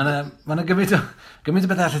 Mae yna gymaint o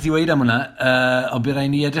beth allai ti weid am hwnna, o bydd rai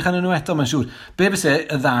ni edrych arnyn nhw eto, mae'n siŵr. Be fyse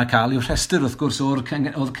y dda cael i'w rhestr wrth gwrs o'r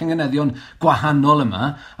cynganeddion gwahanol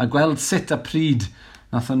yma, a gweld sut a pryd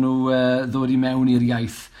nath nhw ddod i mewn i'r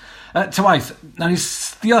iaith. Tywaith, na ni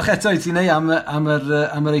diolch eto i ti neu am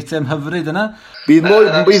yr eitem hyfryd yna. Bydd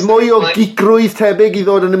mwy o gigrwydd tebyg i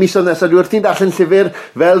ddod yn y misoedd nesaf. Dwi wrthi'n darllen llyfr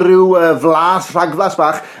fel rhyw rhagflas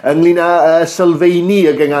bach ynglyn â sylfeini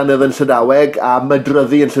y gynghanedd yn Llydaweg a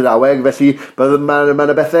mydryddu yn Llydaweg. Felly mae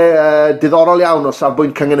yna bethau diddorol iawn o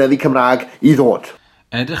safbwynt cynganeddu Cymraeg i ddod.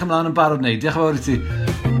 Edrych ymlaen yn barod wneud. Diolch yn fawr i ti.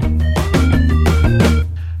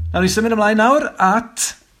 Nawr ni symud ymlaen nawr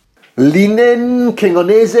at Linen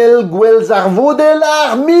Cengonesel Gwelsarfodel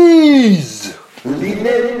Armis.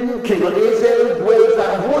 Linen Cengonesel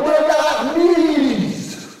Gwelsarfodel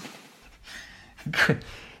Armis.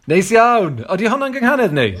 Neis iawn. Odi hwnna'n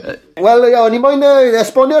gynghanedd neu? Wel, o'n i moyn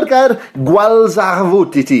esbonio'r gair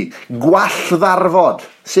gwalsarfwt i ti. Gwallddarfod.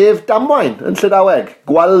 Sef damwain yn Llydaweg.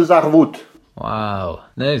 Gwalsarfwt. Waw,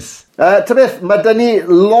 neis. Tybeth, mae dyn ni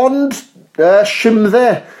lond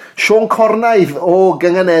simdde Sion Cornaidd o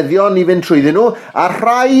gynganeddion i fynd trwyddyn nhw, a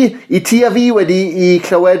rhai i ti a fi wedi i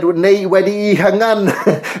clywed neu wedi i hyngan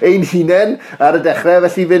ein hunain ar y dechrau,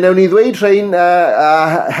 felly fe newn ni ddweud rhain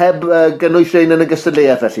heb gynnwys rhain yn y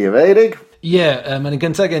gystadleuaeth felly, efe, Eirig? Ie, mae'n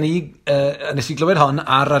gyntaf gen i, nes i glywed hon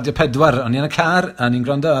ar Radio 4, o'n i yn y car, a ni'n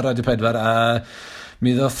gwrando ar Radio 4, a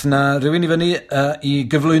mi ddoth na rhywun i fyny i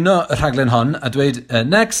gyflwyno y rhaglen hon, a dweud,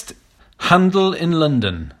 next, Handel in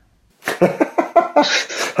London.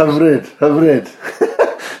 Hyfryd.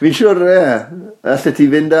 Fi'n siwr, allet ti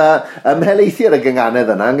fynd â ymhelaethu ar y gynghanedd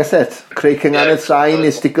yna, yn gallet. Creu cynghanedd sain,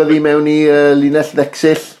 stico ddi mewn i linell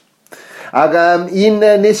ddecsill. Ac un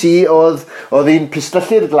nes i, oedd hi'n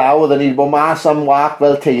pistyllu'r glaw, oedd hi'n bod mas am wac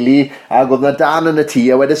fel teulu, ac oedd na dan yn y tŷ,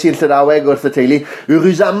 a wedes i'n Llydaweg wrth y teulu,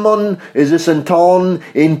 Yrwysamon is y synton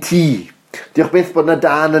in tŷ. Diolch byth bod na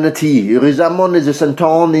dan yn y tŷ. Rizamon is a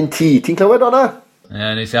santon in tŷ. Ti'n clywed o'na?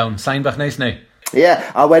 Ie, neis iawn. Sain bach neis, neu? Ie,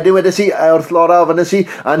 a wedyn wedys i, wrth Laura, fyna si,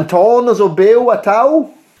 Anton os o byw a taw.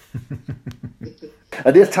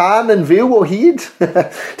 Ydy'r tan yn fyw o hyd?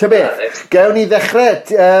 Ta beth, gawn ni ddechrau.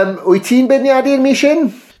 Wyt ti'n beirniadu'r mis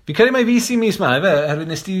hyn? Fi credu mai fi sy'n mis ma, efe, herwydd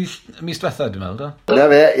nes ti mis diwetha, dwi'n meddwl, do? Na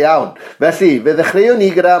fe, iawn. Felly, fe ddechreuwn ni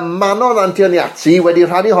gyda Manon Antoniazzi wedi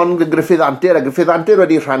rhannu hon gyda Griffith Antur, a Griffith Antur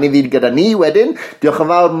wedi rhannu fyd gyda ni wedyn. Diolch yn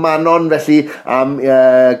fawr Manon, felly, am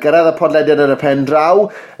gyrraedd y podlediad yn y pen draw.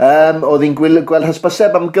 Oedd hi'n gweld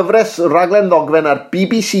hysbyseb am gyfres raglen ddogfen ar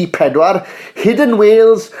BBC 4, Hidden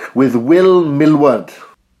Wales with Will Millward.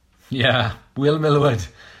 Will Millward.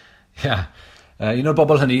 Un o'r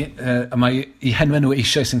bobl hynny, mae i henwen nhw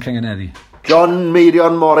eisoes yn Cyngeneddi. John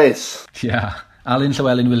Meirion Morris. Alun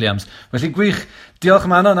Llywelyn Williams. Felly gwych, diolch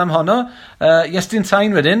Manon am honno. Iestyn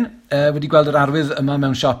Tain wedyn, wedi gweld yr arwydd yma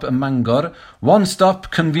mewn siop ym Mangor. One Stop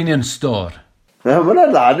Convenience Store. Mae hwnna'n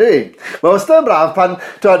dda, ni. Mae wastad yn braf pan,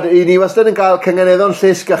 i ni wastad yn cael cyngeneddion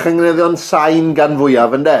llusg a cyngeneddion sain gan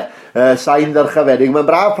fwyaf, ynddo? Sain ddyrchafedig. Mae'n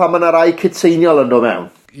braf pan mae'n rai cytseiniol yn dod mewn.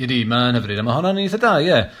 Ydy, mae'n hyfryd, a mae hwnna'n eitha da,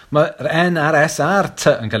 ie. Mae'r N a'r S a'r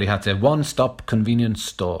T yn cael ei hateb. One Stop Convenience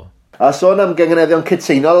Store. A sôn am gyngeneddion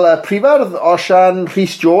cytseiniol, prifardd Osian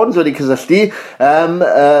Rhys Jones wedi cysylltu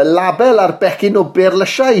label ar becyn o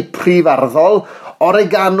berlysiau prifarddol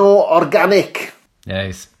Oregano Organic.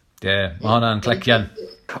 Yes, mae hwnna'n clecian.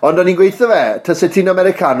 Ond o'n i'n gweithio fe, tas y ti'n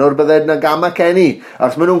Americanwr byddai na gama Kenny,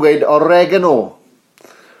 ac maen nhw'n gweud oregano.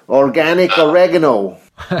 Organic oregano.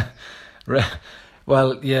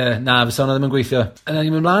 Wel, na, fes hwnna ddim yn gweithio. Yna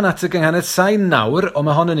ni'n mynd mlaen at y gynghanedd sain nawr, ond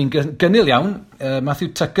mae hon yn un gynnil iawn.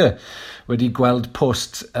 Matthew Tucker wedi gweld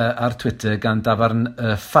post ar Twitter gan dafarn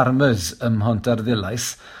Farmers ym Mhont ar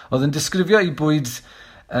Ddilais. Oedd yn disgrifio i bwyd,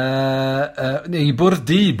 neu i bwrdd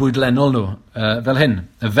di bwyd lennol nhw, fel hyn.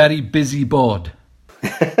 A very busy board.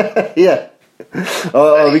 Ie. O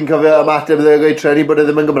fi'n cofio ymateb ddweud gweud treni bod e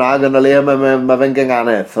ddim yn Gymraeg yn o le mae fe'n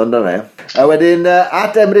gynganedd, ond yna. A wedyn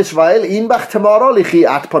at Emrys Fael, un bach tymorol i chi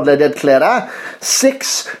at podlediad Clera,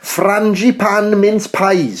 6 Frangipan mince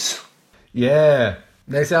pies.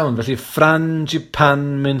 Neis iawn, felly Frangipan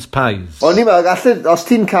mince pies. O'n i'n meddwl, os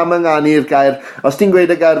ti'n camynganu'r gair, os ti'n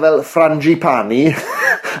gweud y gair fel Frangipani,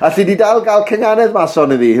 allu di dal gael cynganedd mas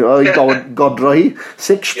o'n iddi, o'i godro hi,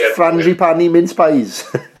 6 Frangipani mince pies.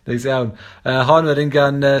 Neis iawn. Hon wedyn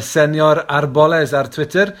gan Senior Arboles ar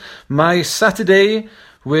Twitter. My Saturday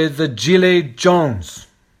with the Gilets Jaunes.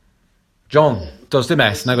 John. Does dim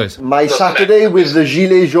S, nag oes? My Saturday with the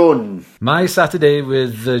Gilets Jaunes. My Saturday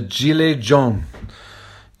with the Gilets Jaunes.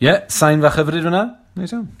 Sain fach hyfryd hwnna.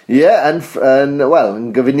 Neis iawn. Yn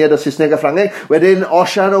gyfuniad o Saesneg a Ffrangeg. Wedyn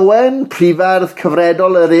Osian Owen, prifardd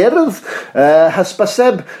cyfredol yr urdd,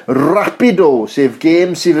 hysbyseb Rapido, sef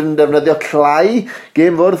gêm sydd yn defnyddio clai,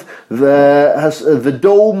 gêm fwrdd, the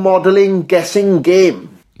Dough Modelling Guessing Game.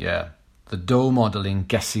 The Dough Modelling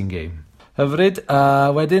Guessing Game. Hyfryd, a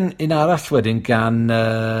wedyn un arall wedyn gan, i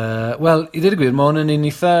ddweud y gwir, mae hwn yn un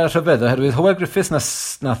eitha rhyfedd, oherwydd Hywel Griffiths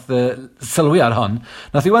nath sylwi ar hon,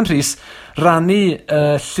 nath Iwan Rhys rannu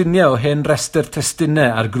lluniau o hen restr testunau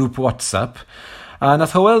ar grŵp WhatsApp, a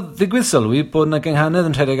nath Hywel ddigwydd sylwi bod yna gynghanedd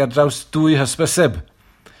yn rhedeg ar draws 2 hysbyseb.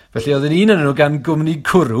 Felly oedd un yn nhw gan gwmni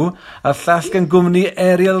Cwrw, a llall gan gwmni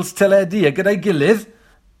Ariels Teledu, a gyda'i gilydd,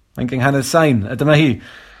 mae'n gynghanedd sain, a dyma hi,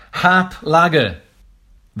 Hap Lager.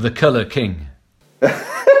 The Colour King.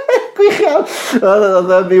 Gwych iawn.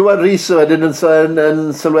 Oedd Iwan Rhys wedyn yn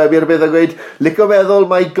sylwebu'r beth a gweud, licio meddwl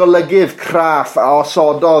mae golygydd craff a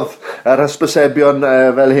osododd yr hysbysebion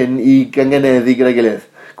fel hyn i gyngeneddu gyda'i gilydd.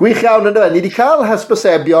 Gwych iawn ynddo fe. Ni wedi cael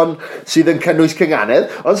hysbysebion sydd yn cynnwys cynganedd,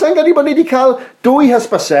 ond sa'n gynnu bod ni wedi cael 2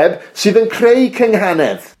 hysbyseb sydd yn creu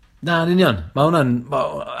cynganedd. Na, yn union. Mae hwnna'n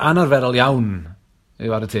anarferol iawn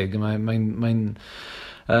i'w ar y teg. Mae'n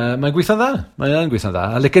gweithio'n dda. Mae'n gweithio'n dda.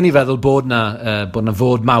 A licen i feddwl bod na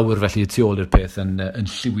fod mawr felly tu ôl i'r peth yn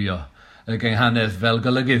lliwio y gynghanedd fel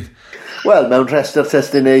golygydd. Wel, mewn rhestr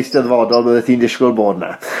testunau eisteddfodol bydde ti'n disgwyl bod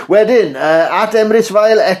na. Wedyn, at Emrys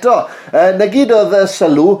Fael eto, na gyd oedd y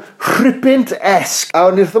sylw rhypynt-esg. A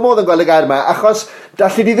o'n i'r modd yn gweld y gair yma, achos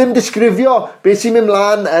dallu di ddim disgrifio beth sy'n mynd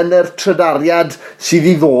mlaen yn yr trydariad sydd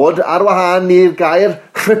i ddod ar wahân i'r gair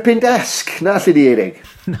rhypynt-esg. Na allu di, Eirig?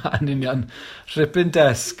 Na, yn union.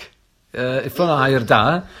 Rhypynt-esg. Iffon o air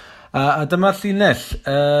da. A dyma'r llinell.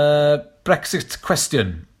 Brexit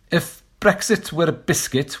question. If Brexit were a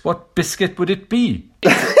biscuit, what biscuit would it be?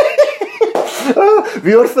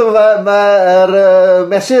 Fi wrth o mae'r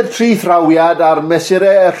mesur tri thrawiad a'r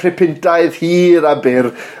mesurau rhipintaidd hir a byr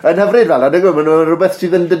yn hyfryd fel. Maen nhw'n rhywbeth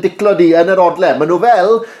sydd yn dydiclo di yn yr odle. Maen nhw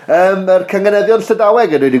fel yr cynganeddion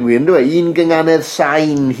Llydaweg yn dweud yn gwir. Un gynganedd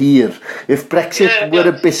sain hir. If Brexit were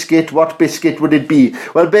a biscuit, what biscuit would it be?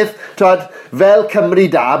 Wel beth, fel Cymru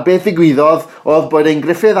da, beth ddigwyddodd oedd bod ein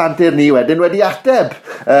Griffith Antur ni wedyn wedi ateb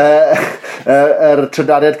yr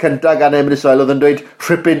trydariad cyntaf gan Emrys Fael oedd yn dweud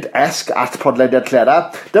rhipint-esg at podlediad Clera.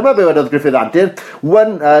 Dyma be wedodd Griffith Antur.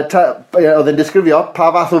 Oedd e'n disgrifio pa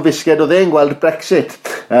fath o fisged oedd e'n gweld Brexit.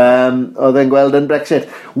 Oedd e'n gweld yn Brexit.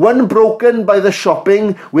 One broken by the shopping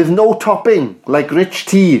with no topping, like rich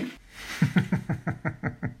tea.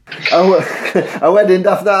 A wedyn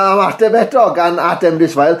dath na ymateb eto gan at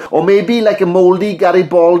Emrys Fael, or maybe like a mouldy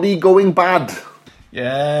Garibaldi going bad.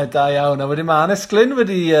 Da iawn. A wedyn mae Anes Glyn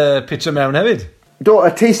wedi pitcho mewn hefyd.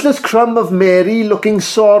 A tasteless crumb of Mary looking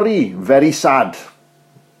sorry, very sad.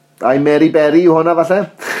 Ai Mary Berry yw hwnna falle.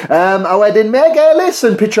 A wedyn Meg Ellis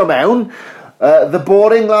yn pitcho mewn, the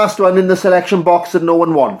boring last one in the selection box that no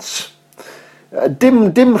one wants.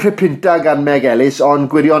 Dim rhipinta gan Meg Ellis, ond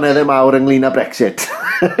gwirioneddau mawr ynglyn â Brexit.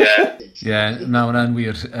 Na, hwnna'n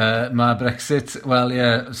wir. Mae Brexit, wel,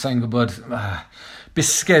 sa'n gwybod,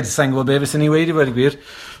 bisged, sa'n gwybod be fysyn ni wedi bod i gwir.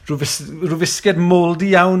 Rhyw fisged moldy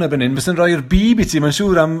iawn ebyn hyn, fysyn rhoi'r bib i ti, mae'n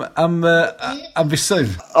siŵr am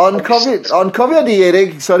fisoedd. Ond cofio di,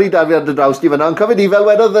 Erig, sori Dafydd dy draws di fyna, ond cofio di fel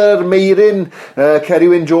wedodd yr meirin Ceri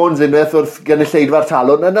Wyn Jones unwaith wrth gynulleidfa'r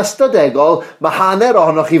talwn, yn ystodegol, mae hanner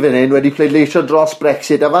ohonoch chi fan hyn wedi pleidleisio dros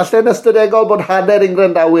Brexit, a falle yn ystodegol bod hanner ein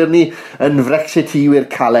grandawyr ni yn Brexitewyr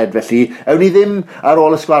caled, felly, ewn ni ddim ar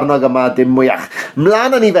ôl y sgwarnog yma dim mwyach.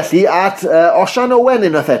 Mlaen ni felly at Osian Owen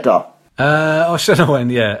unwaith eto. Osian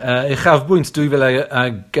Owen, uchafbwynt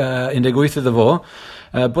 2018 iddo fo,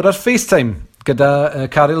 bod ar FaceTime gyda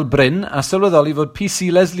Caryl Bryn a sylweddoli fod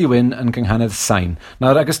PC Leslie Wyn yn cynghanedd sain.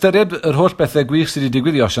 Nawr, ag ystyried yr holl bethau gwych sydd wedi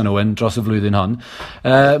digwydd i Osian Owen dros y flwyddyn hon,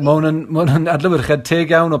 mae hwn yn adlewyrched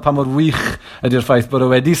teg iawn o pa mor wych ydy'r ffaith bod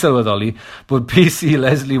o wedi sylweddoli bod PC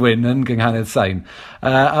Leslie Wyn yn gynghanedd sain.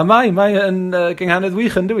 A mae'n gynghanedd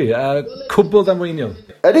wych yn dwi, cwbl ddamweiniol.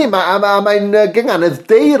 Ydy, mae'n gynghanedd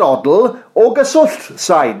deirodl o gyswllt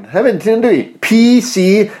sain. Hefyd, ti'n dwi?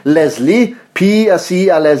 PC Leslie, P a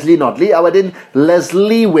C a Leslie Nodli, a wedyn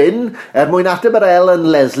Leslie Wyn, mwyn ateb yr L yn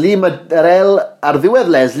Leslie, mae'r L ar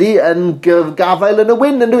ddiwedd Leslie yn gafael yn y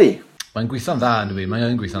Wyn, yn dwi? Mae'n gweithio'n dda, yn dwi,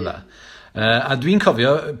 mae'n gweithio'n dda. A dwi'n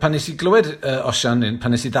cofio, pan nes i glywed Osian,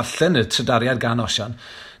 pan nes i darllen y trydariad gan Osian,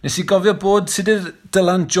 nes i gofio bod Tudur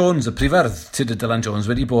Dylan Jones, y prifardd Tudur Dylan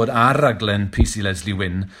Jones, wedi bod ar raglen PC Leslie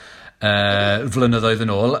Wyn flynyddoedd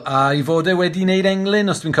yn ôl, a i fod e wedi wneud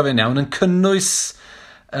englyn, os dwi'n cofio'n iawn, yn cynnwys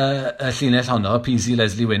y llinell honno, PC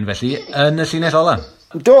Leslie Wyn, felly, yn y llinell ola.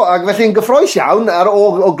 Do, ac felly'n gyffroes iawn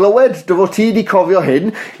o glywed, dy fod ti wedi cofio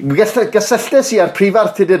hyn, gysylltes i ar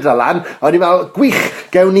prifardd Tudur Dylan, ond i'n meddwl, gwych,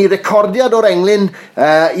 gewn ni recordiad o'r englyn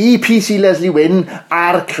i PC Leslie Wyn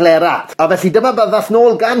ar Clera. A felly dyma ddath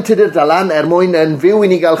nôl gan Tudur Dylan mwyn yn fyw i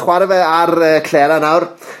ni gael chwarae fe ar Clera nawr.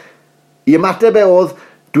 I ymateb oedd,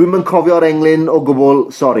 dwi'n mynd cofio'r englyn o gwbl,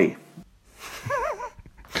 sori.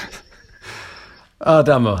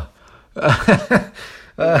 Damo.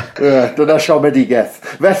 Dyna siomedigaeth.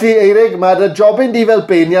 Felly, Eirig, mae'r jobyn di fel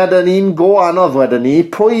beiniad yn un go anodd wedyn ni.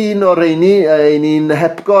 Pwy un o'r reini, ni'n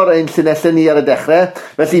hepgor ein llunellau ni ar y dechrau.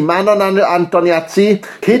 Felly, Manon Antoniazzi,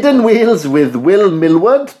 Hidden Wheels with Will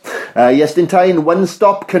Millward, Iestyntaen One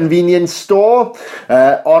Stop Convenience Store,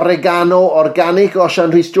 Oregano Organic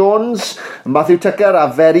Osian Rhys Jones, Matthew Tucker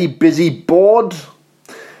a Very Busy Board,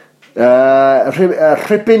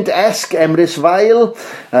 Rhipint-esque Emrys Fael,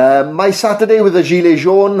 My Saturday with the Gilets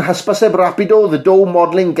Jaunes, Hysbyseb Rapido, The Dough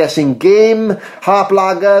Modelling Guessing Game, Harp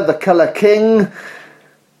Lager, The Colour King,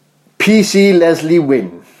 PC Leslie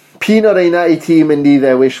Wyn. Pyn o'r eina i ti mynd i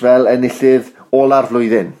ddewis fel enillydd ola'r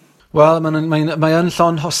flwyddyn? Wel, mae'n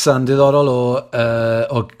llon hosan diddorol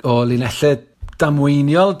o linellau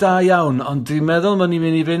damweiniol da iawn, ond dwi'n meddwl mae'n ni'n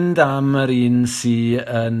mynd i fynd am yr un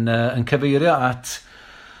sy'n cyfeirio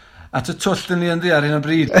at y twll yn ni ynddi ar hyn o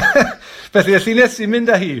bryd. Felly, y llinell sy'n mynd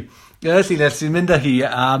â hi. Y llinell sy'n mynd â hi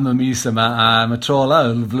am y mis yma, am y tro ola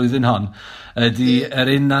y flwyddyn hon, ydy yr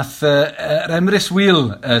un nath Emrys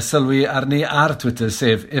Wheel sylwi arni ar Twitter,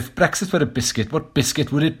 sef, if Brexit were a biscuit, what biscuit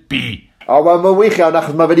would it be? Mae'n wych iawn,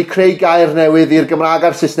 achos mae wedi creu gair newydd i'r Gymraeg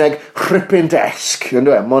a'r Saesneg, rhipint-esg.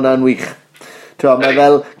 Mae hwnna'n wych. Mae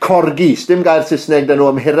fel corgi, dim gair Saesneg dyn nhw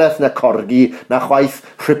ymhiraeth na corgi, na chwaith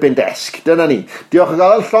rhipint-esg. Dyna ni. Diolch yn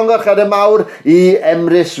gael llongarchadau mawr i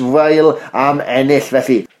Emrys Fael am ennill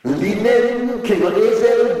felly. Linyn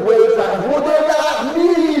Cyngoneddau Gweith a Fodel a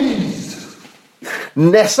Nis!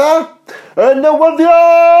 Nesa, y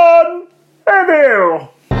newyddion heddiw!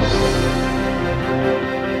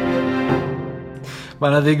 Mae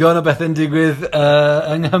yna ddigon o bethau'n digwydd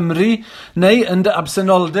yng Nghymru, neu yn dy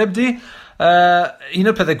absenoldeb di. Un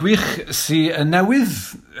o'r pethau gwych sy'n newydd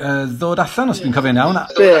ddod allan, os dwi'n cofio'n iawn.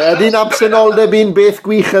 Be, ydy'n absenoldeb un beth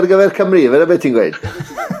gwych ar gyfer Cymru? Fe beth ti'n gweud?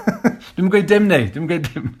 Dwi'n gweud dim neu, dwi'n gweud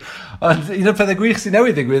dim. Ond un o'r pethau gwych sy'n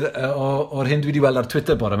newydd digwydd o'r hyn dwi wedi weld ar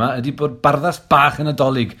Twitter bore yma, ydy bod barddas bach yn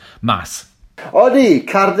Nadolig mas. Odi,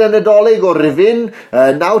 cardiau Nadolig o Rufin,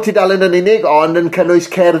 9 tudalen yn unig, ond yn cynnwys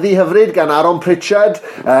cerddi hyfryd gan Aaron Pritchard,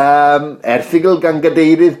 erthigol gan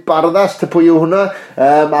gadeirydd barddas, ty pwy yw hwnna,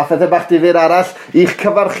 a phethau bach difyr arall, i'ch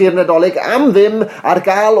cyfarchu'r Nadolig am ddim ar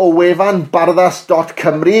gael o wefan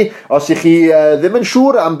barddas.cymru. Os ych chi ddim yn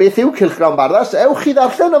siŵr am beth yw cylchgrawn barddas, ewch chi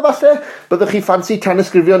ddarllen o falle, byddwch chi ffansi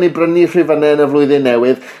tanysgrifio neu brynu rhifynnau yn y flwyddyn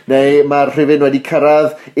newydd, neu mae'r rhifyn wedi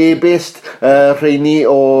cyrraedd e-byst rheini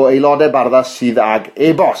o aelodau barddas sydd ag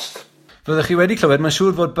e-bost. Fyddwch chi wedi clywed, mae'n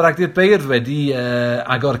siŵr fod Bragdi'r Beirdd wedi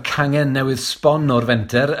agor cangen newydd sbon o'r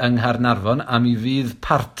fenter yng Nghaernarfon, a mi fydd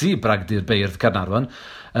parti Bragdi'r Beirdd Caernarfon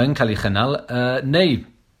yn cael ei chynnal, neu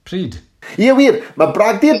pryd? Ie wir, mae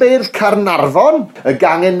Bragdi'r Beirdd Caernarfon, y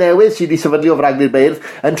gangen newydd sydd wedi sefydlu o Bragdi'r Beirdd,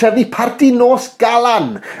 yn trefnu parti nos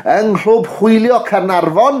galan yng Nghlwb Hwylio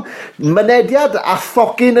Caernarfon, mynediad a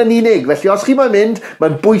thocyn yn unig. Felly os chi moyn mynd,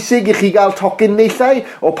 mae'n bwysig i chi gael tocyn neillau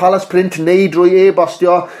o Palace Print neu drwy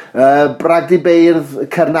e-bostio Bragdi'r Beirdd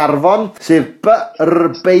Caernarfon, sef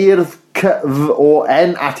brbeirdd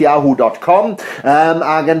cyfon@yahoo.com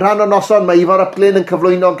ac yn rhan o noson mae Ifor Uplin yn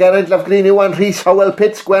cyflwyno Geraint Lafgreen, Iwan Rhys, Howell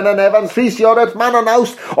Pitts, Gwenan Evans, Rhys Ioreth, Manon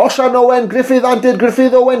Awst, Osian Owen, Griffith Antur,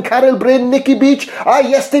 Griffith Owen, Caryl Bryn, Nicky Beach a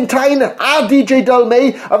Iestyn Tain a DJ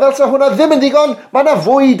Dulmei. A fel sa hwnna ddim yn digon, mae yna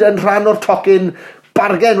fwyd yn rhan o'r tocyn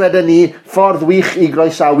bargen wedyn ni, ffordd wych i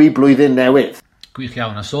groesawu blwyddyn newydd. Gwych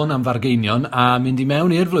iawn, a sôn am fargeinion a mynd i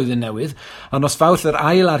mewn i'r flwyddyn newydd, a nos Fawrth yr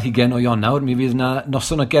ail ar 20 o Ionawr, mi fydd yna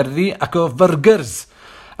noson o gerddi ac o fyrgers.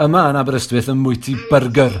 Yma yn Aberystwyth yn mwyty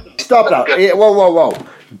byrger. Stop now, wow.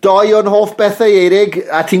 Doi o'n hoff bethau, Eirig,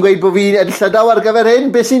 a ti'n gweud bod fi'n llydaw ar gyfer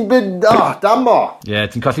hyn? Be sy'n byd... damo! Ie,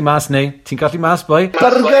 ti'n colli mas neu? Ti'n colli mas, boi?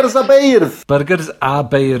 Byrgers a beirdd! Byrgers a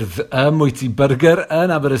beirdd, y mwyty byrger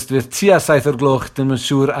yn Aberystwyth, tua 7 o'r gloch, ddim yn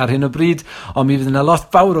siŵr ar hyn o bryd, ond mi fydd yna lot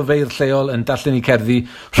fawr o feirdd lleol yn darllen i cerddi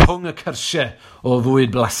rhwng y cyrsiau o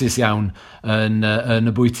fwyd blasus iawn yn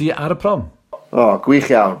y bwyty ar y prom. Gwych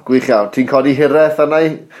iawn. Ti'n codi hireth yna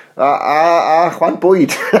a chwan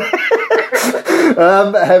bwyd.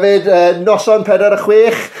 Hefyd, noson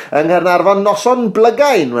 4-6 yng Nghaernarfon, noson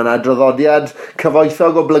Blygain. Mae yna draddodiad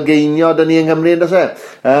cyfoethog o Blygaenio dyn ni yng Nghymru yn dysau.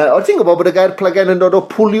 O ti'n gwybod bod y gair Plygain yn dod o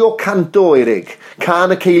pwlio canto, Eirig?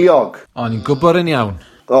 Can y ceiliog. Ni'n gwybod yn iawn.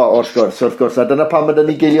 Wrth gwrs, a dyna pam ydyn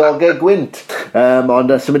ni geiliogau gwynt, ond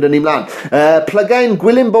symud yn ni mlaen. Plygain,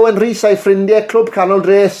 Gwilym Bowen Rhys a'i ffrindiau, Clwb Canol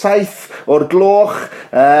Dre, 7 o'r gloch,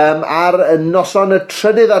 ar noson y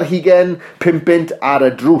 3 ar 20, 5 ar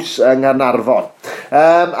y drws yng Nghaernarfon.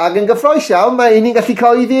 Ac yn gyffroes iawn, mae un ni'n gallu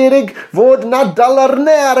coeddi, Eirig, fod na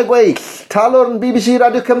dalyrnau ar y gweill. Talwrn BBC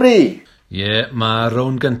Radio Cymru. Ie, mae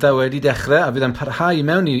rown gyntaf wedi dechrau, a fydd yn parhau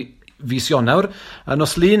mewn i fis Ionawr, a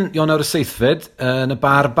nos lun Ionawr y 7 yn y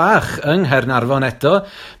bar bach yng Nghaernarfon eto,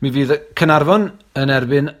 mi fydd Caernarfon yn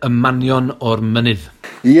erbyn y manion o'r mynydd.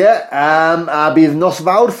 Ie, a bydd nos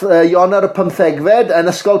Fawrth Ionawr y 15 yn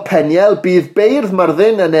Ysgol Peniel, bydd Beirdd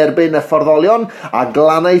Myrddin yn erbyn y Fforddolion a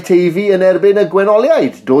Glannau Teifi yn erbyn y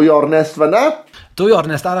Gwenoliaid. 2 ornest fyna. 2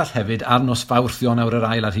 ornest arall hefyd ar nos Fawrth Ionawr yr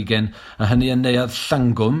ail ar 20, a hynny yn neuadd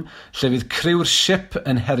Llangwm, lle fydd criw'r ship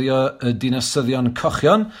yn herio y dinasyddion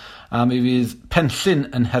cochion, a mi fydd Penllyn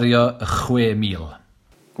yn herio y 6,000.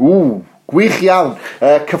 Gwych iawn.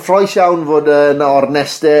 Cyffroes iawn fod yna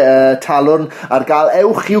ornestau talwrn ar gael.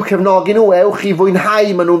 Ewch i'w cefnogi nhw, ewch i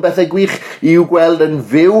fwynhau. Maen nhw'n bethau gwych i'w gweld yn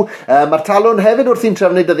fyw. Mae'r talwrn hefyd wrth i'n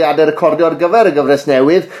trefnu dyddiadau recordio ar gyfer y gyfres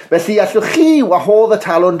newydd. Felly allwch chi wahodd y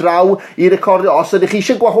talwrn draw i recordio. Os ydych chi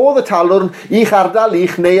eisiau gwahodd y talwrn i'ch ardal,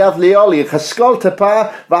 i'ch neuadd leol, i'ch ysgol, typa,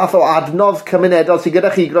 fath o adnodd cymunedol sydd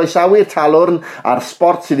gyda chi groesawu'r talwrn a'r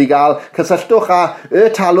sport sydd i gael, cysylltwch â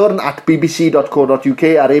ytalwrn@bbc.co.uk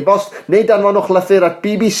ar e-bost, neu danfonwch lythyr at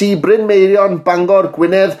BBC Bryn Meirion, Bangor,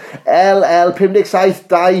 Gwynedd, LL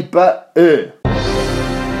 572BE.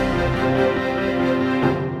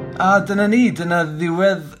 A dyna ni, dyna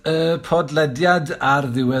ddiwedd y podlediad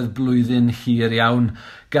ar ddiwedd blwyddyn hir iawn.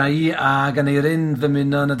 Gai a Ganeirin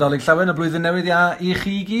ddymuno Nadolig Llawen y blwyddyn newydd i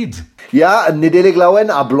chi i gyd. Ia, Nadolig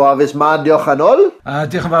Llawen a Bloafus Ma, diolch yn ôl. A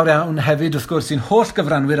diolch yn fawr iawn hefyd wrth gwrs i'n holl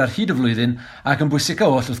gyfranwyr ar hyd y flwyddyn ac yn bwysig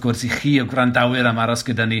o holl wrth gwrs i chi o gwrandawyr am aros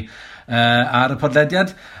gyda ni ar y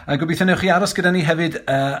podlediad. A gobeithio newch chi aros gyda ni hefyd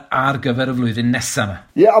ar gyfer y flwyddyn nesaf yma.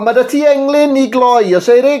 Ie, ond mae dy ti englyn i gloi, os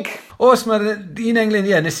Eirig? Os, mae'r un englyn,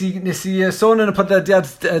 ie, nes i sôn yn y podlediad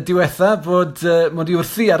diwetha bod mod i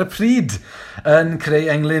wrthi ar y pryd yn creu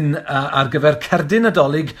englyn ar gyfer cerdyn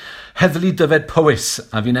Nadolig Heddlu Dyfed Powys,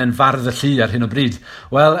 a fi'n fardd y llu ar hyn o bryd.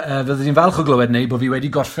 Wel, fyddwn i'n falch o glywed neu bod fi wedi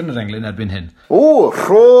gorffen yr englyn erbyn hyn. O,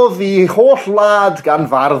 rhodd i holl wlad gan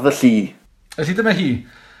fardd y llu. Felly dyma hi,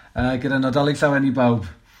 gyda Nadolig llawen i bawb.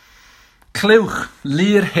 Clywch,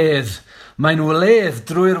 lir hedd, mae'n wledd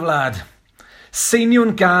drwy'r wlad.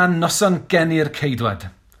 Seiniwn gan noson geni'r ceidwad.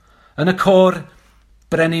 Yn y cor,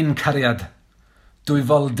 brenin cariad. Dwy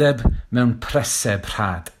foldeb mewn preseb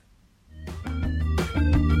rhad.